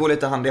ungefär, gå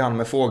lite hand i hand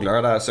med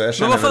fåglar där, så jag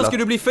känner. Men vad fan ska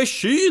du bli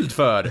förkyld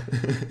för?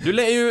 Du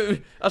lär ju,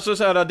 alltså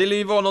så här, det lär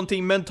ju vara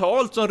någonting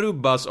mentalt som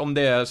rubbas om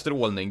det är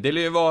strålning. Det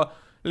lär ju vara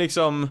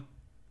liksom,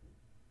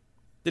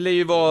 det lär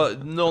ju vara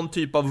någon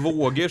typ av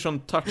vågor som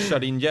touchar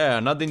din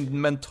hjärna,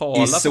 din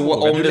mentala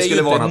förmåga. Om det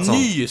skulle vara något sånt.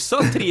 Du lär ju inte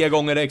nysa 3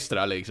 gånger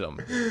extra liksom.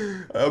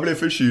 Jag blev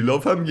förkyld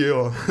av 5G,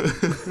 ja.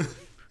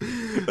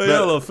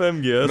 Jävla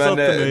 5G, jag satte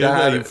mig i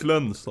en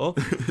influensa.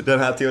 Den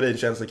här teorin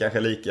känns kanske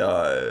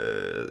lika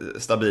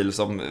stabil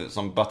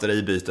som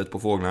batteribytet på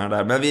fåglarna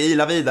där. Men vi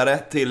ilar vidare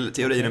till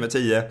teori nummer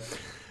 10.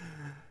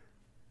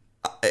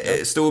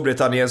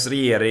 Storbritanniens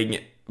regering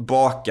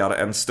bakar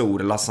en stor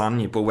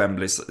lasagne på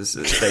Wembley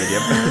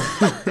Stadium.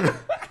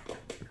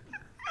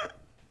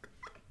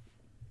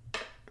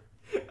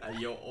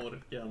 Jag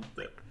orkar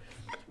inte.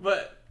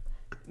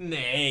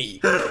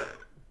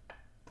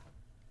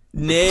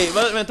 Nej,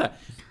 vänta.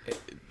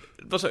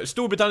 Vad sa du?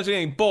 Storbritanniens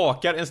regering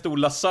bakar en stor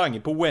lasagne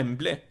på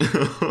Wembley.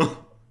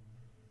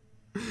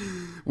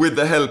 With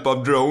the help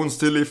of drones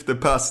to lift the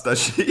pasta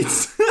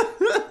sheets.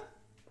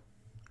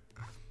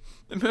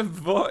 Men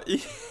vad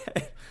i...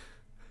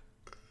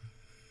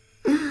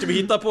 Ska vi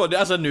hitta på det?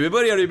 Alltså nu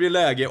börjar det bli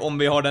läge, om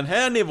vi har den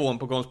här nivån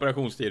på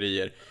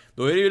konspirationsteorier,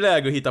 då är det ju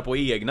läge att hitta på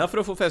egna för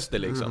att få fäste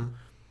liksom.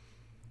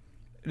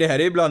 Det här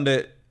är ibland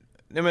det...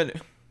 Nej men...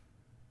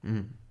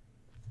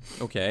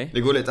 Okay.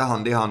 Det går lite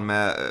hand i hand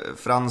med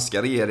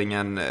franska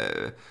regeringen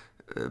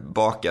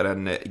bakar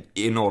en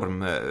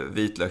enorm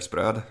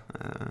vitlöksbröd.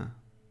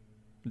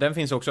 Den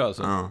finns också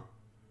alltså? Ja.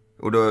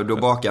 Och då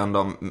bakar han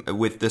dem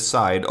with the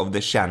side of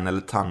the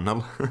Channel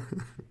Tunnel.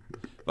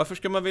 Varför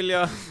ska man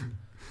vilja...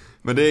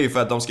 Men det är ju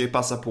för att de ska ju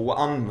passa på att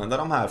använda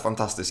de här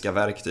fantastiska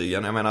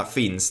verktygen. Jag menar,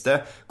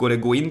 går det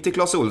gå in till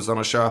Clas Ohlson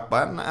och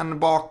köpa en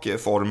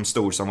bakform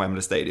stor som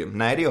Wembley Stadium?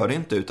 Nej, det gör det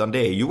inte, utan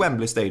det är ju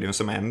Wembley Stadium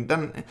som är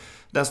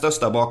den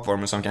största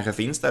bakformen som kanske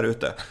finns där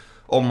ute.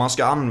 Om man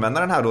ska använda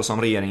den här då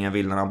som regeringen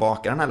vill när man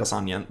bakar den här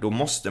lasagnen, då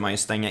måste man ju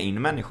stänga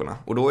in människorna.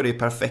 Och då är det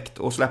perfekt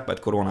att släppa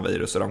ett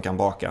coronavirus så de kan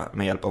baka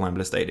med hjälp av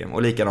Wembley Stadium.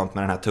 Och likadant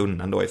med den här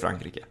tunneln då i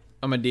Frankrike.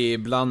 Ja, men det är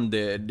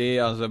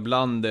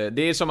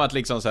som att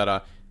liksom så här.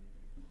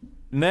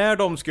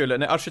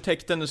 När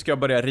arkitekten ska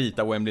börja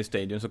rita Wembley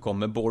Stadium så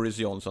kommer Boris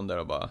Johnson där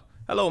och bara: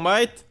 Hello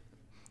mate,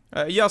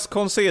 just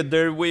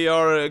consider we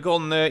are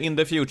gonna in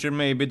the future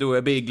maybe do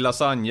a big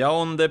lasagna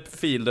on the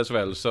field as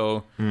well,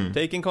 so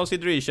take in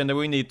consideration that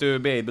we need to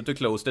be able to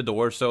close the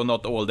door so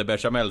not all the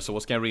bechamel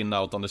sauce can run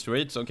out on the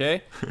streets, okay?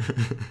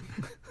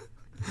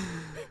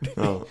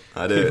 Ja,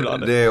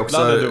 det är också,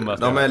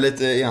 de är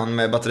lite igen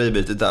med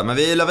batteribytet där. Men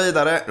vi la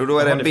vidare och då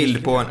är det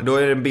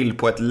en bild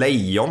på ett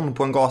lejon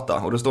på en gata.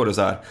 Och då står det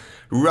så här: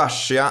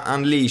 Russia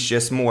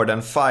unleashes more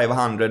than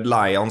 500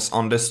 lions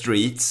on the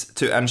streets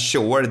to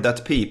ensure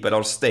that people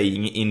are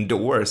staying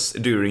indoors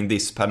during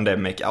this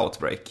pandemic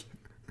outbreak.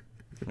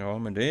 Ja,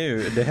 men det är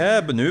ju det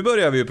här, nu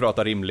börjar vi ju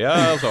prata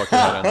rimliga saker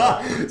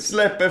här.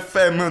 Släpper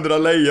 500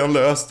 lejon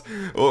löst.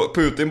 Och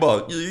Putin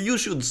bara: You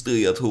should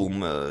stay at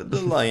home,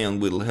 the lion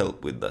will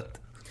help with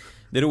that.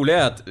 Det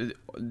roliga är att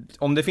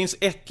om det finns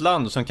ett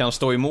land som kan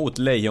stå emot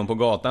lejon på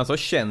gatan, så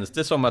känns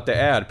det som att det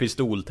är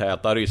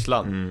pistoltäta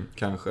Ryssland.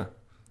 Kanske.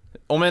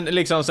 Om en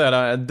liksom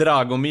såhär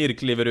Dragomir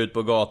kliver ut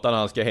på gatan och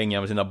han ska hänga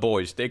med sina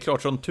boys, det är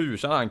klart som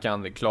tusan han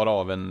kan klara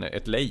av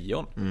ett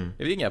lejon.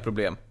 Det är inga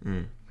problem.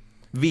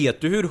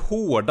 Vet du hur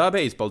hårda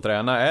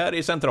baseballtränarna är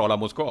i centrala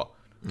Moskva?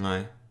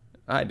 Nej,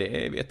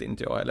 det vet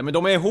inte jag heller. Men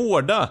de är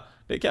hårda,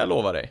 det kan jag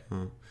lova dig.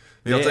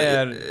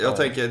 Jag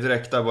tänker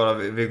direkt där bara,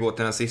 vi går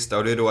till den sista.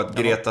 Och det är då att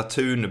Greta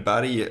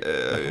Thunberg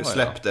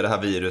släppte det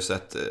här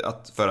viruset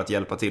för att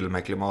hjälpa till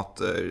med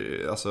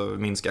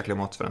minska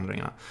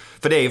klimatförändringarna.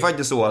 För det är ju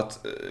faktiskt så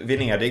att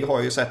Venedig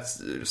har ju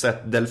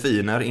sett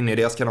delfiner inne i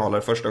deras kanaler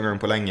första gången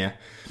på länge.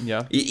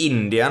 I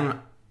Indien,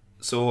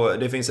 så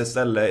det finns ett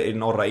ställe i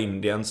norra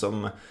Indien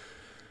som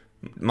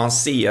man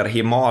ser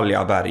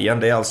Himalaya-bergen.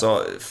 Det är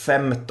alltså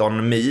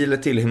 15 mil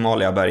till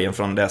Himalaya-bergen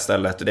från det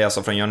stället. Det är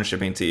alltså från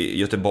Jönköping till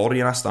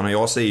Göteborg nästan. Och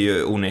jag ser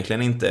ju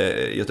onekligen inte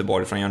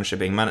Göteborg från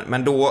Jönköping.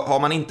 Men då har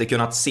man inte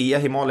kunnat se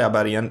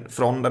Himalaya-bergen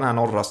från den här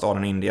norra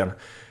staden i Indien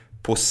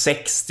på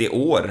 60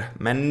 år.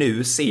 Men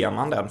nu ser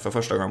man den för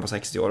första gången på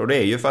 60 år. Och det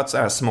är ju för att så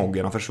här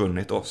smoggen har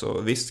försvunnit då.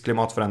 Så visst,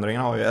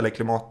 klimatförändringarna har ju, eller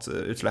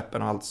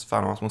klimatutsläppen och allt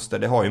fan hans moster,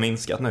 det har ju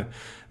minskat nu.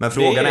 Men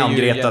frågan är om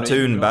Greta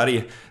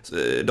Thunberg,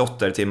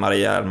 dotter till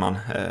Maria Ernman,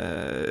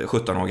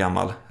 17 år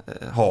gammal,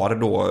 har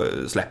då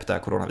släppt det här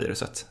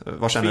coronaviruset.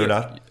 Vad känner du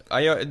där?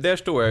 Ja, där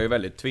står jag ju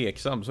väldigt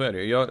tveksam, så är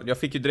det ju. Jag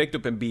fick ju direkt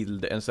upp en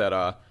bild, en så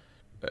här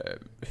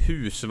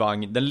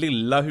husvagn, den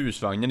lilla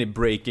husvagnen i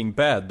Breaking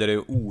Bad där det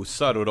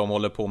osar och de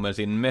håller på med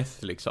sin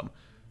meth liksom.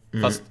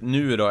 Fast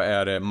nu då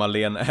är det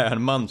Malene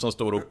Ernman som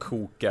står och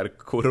kokar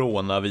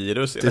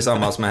coronavirus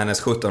tillsammans med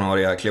hennes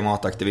 17-åriga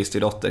klimataktivist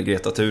och dotter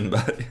Greta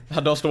Thunberg.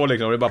 Ja, de står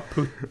liksom och det bara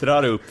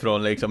puttrar upp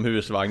från liksom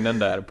husvagnen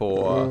där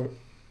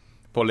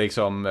på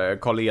liksom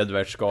Karl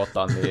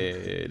Edvardsgatan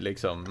i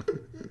liksom.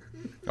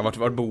 Ja,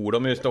 vart bor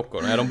de i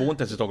Stockholm? Nej, de bor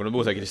inte ens i Stockholm, de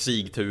bor säkert i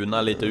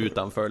Sigtuna lite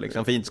utanför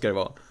liksom. Fint ska det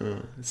vara.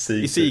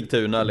 I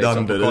Sigtuna liksom,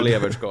 Danderyd. På Karl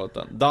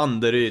Evertsgatan.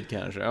 Danderyd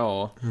kanske,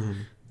 ja.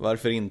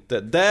 Varför inte?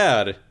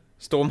 Där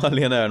står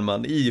Malene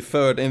Ernman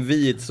iförd en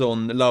vit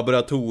sån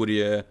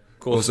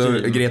laboratoriekostym. Och så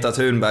Greta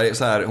Thunberg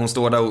så här, hon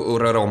står där och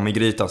rör om i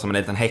grytan som en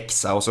liten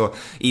häxa. Och så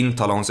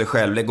intalar hon sig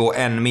själv. Det går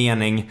en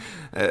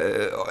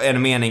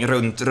mening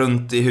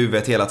runt i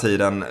huvudet hela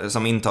tiden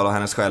som intalar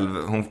hennes själv,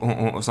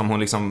 som hon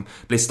liksom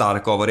blir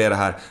stark av. Och det är det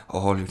här: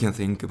 all you can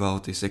think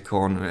about is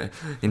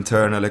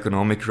internal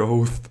economic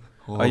growth.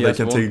 I just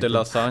want the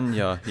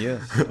lasagna,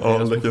 yes.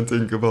 All I can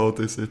think about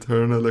is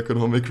eternal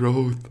economic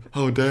growth.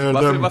 How dare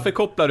them. Varför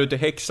kopplar du till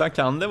häxa?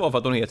 Kan det vara för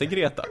att hon heter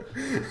Greta?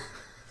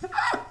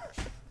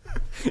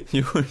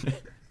 Jo.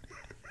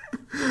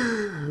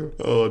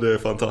 Det är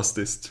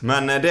fantastiskt.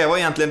 Men det var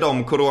egentligen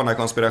de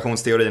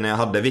coronakonspirationsteorierna jag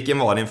hade. Vilken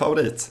var din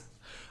favorit?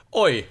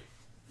 Oj.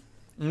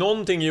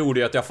 Någonting gjorde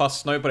ju att jag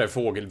fastnade på det här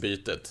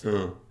fågelbytet.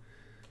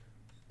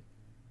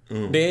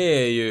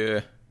 Det är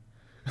ju...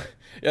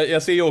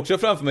 Jag ser ju också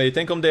framför mig,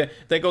 tänk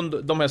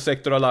om de här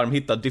Sektor Alarm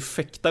hittar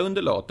defekta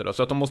undulater då,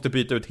 så att de måste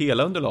byta ut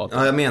hela undulaten.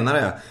 Ja, jag menar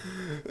det.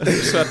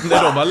 Så att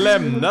när de har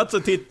lämnat så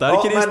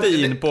tittar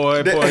Kristin på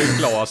en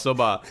glas och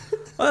bara: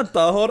 vänta,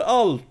 har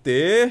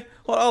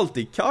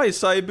alltid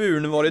Kajsa i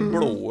buren varit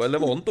blå, eller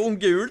var inte hon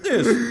gul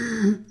nyss?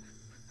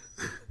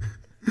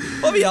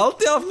 Har vi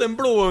alltid haft en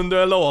blå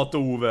undulat,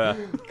 Ove?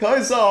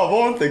 Kajsa,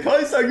 var inte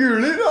Kajsa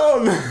gul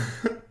innan?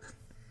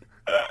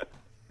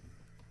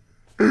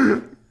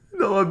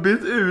 De har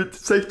bytt ut,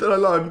 Sektor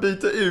Alarm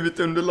byter ut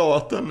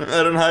undulaten.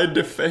 Är den här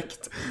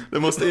defekt? Det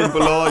måste in på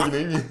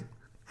lagning.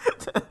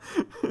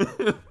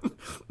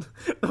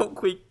 De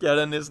skickar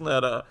den i såna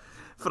här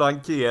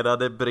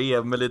frankerade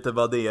brev med lite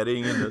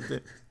värdering inuti.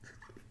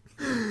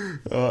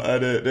 Ja,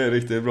 det är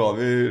riktigt bra.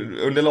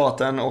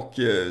 Underlaten och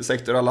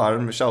Sektor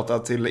Alarm,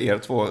 shoutout till er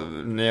två.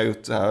 Ni har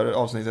gjort det här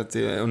avsnittet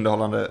till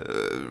underhållande.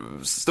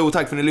 Stort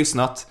tack för att ni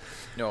lyssnat.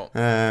 Ja.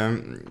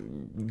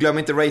 Glöm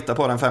inte ratea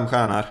på den 5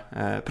 stjärnor.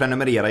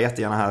 Prenumerera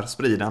jättegärna här,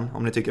 sprid den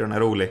om ni tycker den är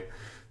rolig.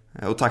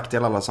 Och tack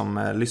till alla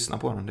som lyssnar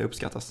på den, det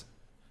uppskattas.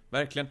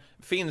 Verkligen.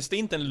 Finns det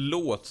inte en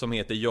låt som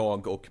heter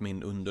Jag och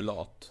min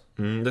underlat?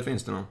 Det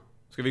finns det nog.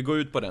 Ska vi gå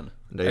ut på den?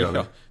 Det gör vi.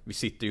 Ja, vi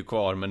sitter ju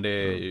kvar, men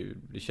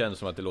det känns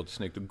som att det låter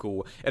snyggt att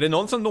gå. Är det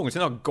någon som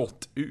någonsin har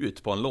gått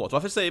ut på en låt?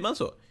 Varför säger man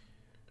så?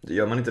 Det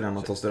gör man inte när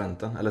man tar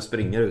studenten. Eller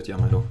springer ut gör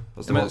man då.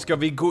 Men ska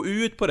vi gå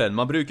ut på den?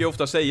 Man brukar ju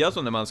ofta säga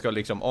så när man ska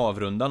liksom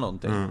avrunda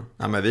någonting.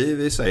 Ja, men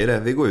vi säger det.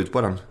 Vi går ut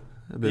på den.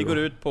 Vi går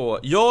ut på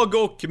Jag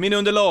och min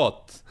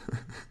underlat.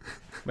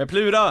 Med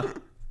Plura.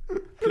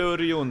 Plur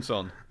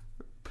Jonsson.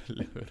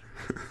 Plur.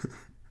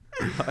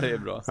 Ja, det är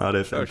bra. Ja, det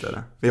är fint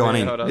det.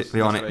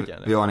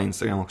 Vi har en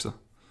Instagram också.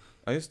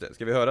 Ja, just det.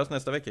 Ska vi höras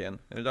nästa vecka igen?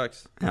 Är det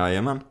dags?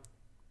 Jajamän.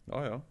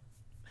 Ja.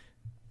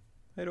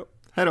 Hej då.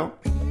 Hej då.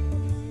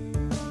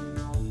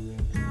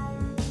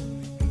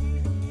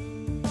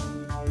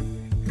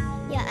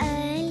 Jag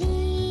är en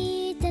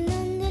liten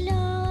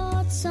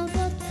underlat som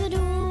fått för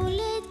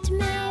dåligt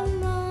med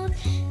mat.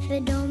 För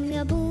dem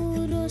jag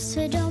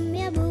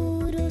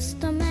bor hos,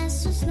 de är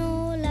så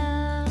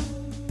snåla.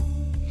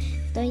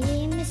 De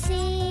ger mig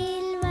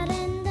sill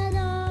varenda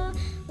dag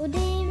och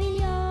det vill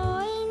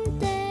jag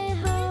inte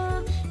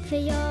ha. För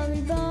jag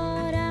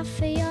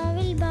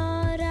vill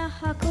bara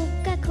ha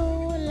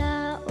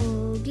Coca-Cola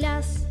och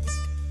glass.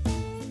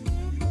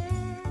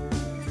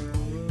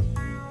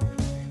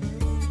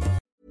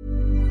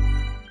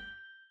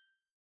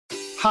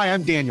 Hi,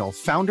 I'm Daniel,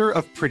 founder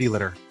of Pretty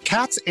Litter.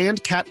 Cats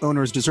and cat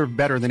owners deserve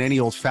better than any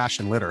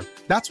old-fashioned litter.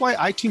 That's why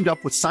I teamed up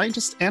with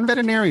scientists and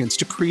veterinarians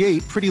to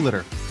create Pretty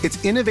Litter.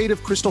 Its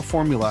innovative crystal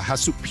formula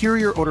has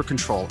superior odor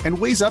control and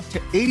weighs up to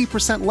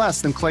 80%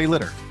 less than clay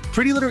litter.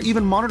 Pretty Litter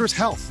even monitors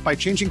health by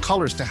changing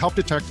colors to help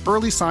detect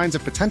early signs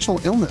of potential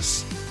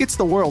illness. It's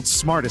the world's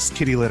smartest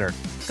kitty litter.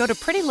 Go to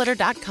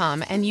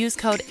prettylitter.com and use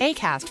code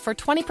ACAST for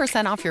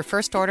 20% off your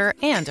first order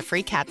and a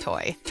free cat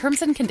toy.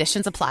 Terms and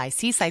conditions apply.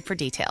 See site for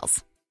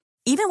details.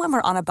 Even when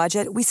we're on a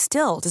budget, we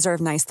still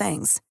deserve nice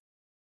things.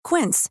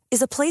 Quince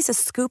is a place to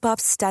scoop up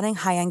stunning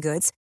high-end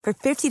goods for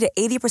 50 to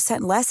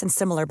 80% less than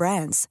similar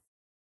brands.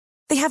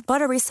 They have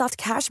buttery soft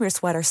cashmere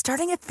sweaters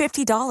starting at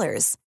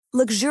 $50,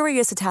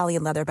 luxurious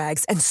Italian leather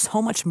bags, and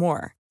so much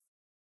more.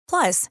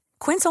 Plus,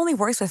 Quince only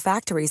works with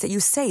factories that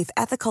use safe,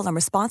 ethical, and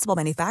responsible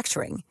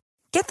manufacturing.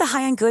 Get the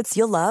high-end goods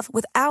you'll love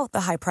without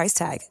the high price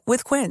tag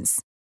with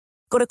Quince.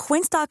 Go to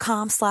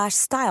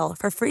quince.com/style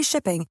for free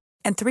shipping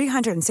and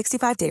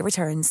 365-day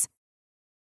returns.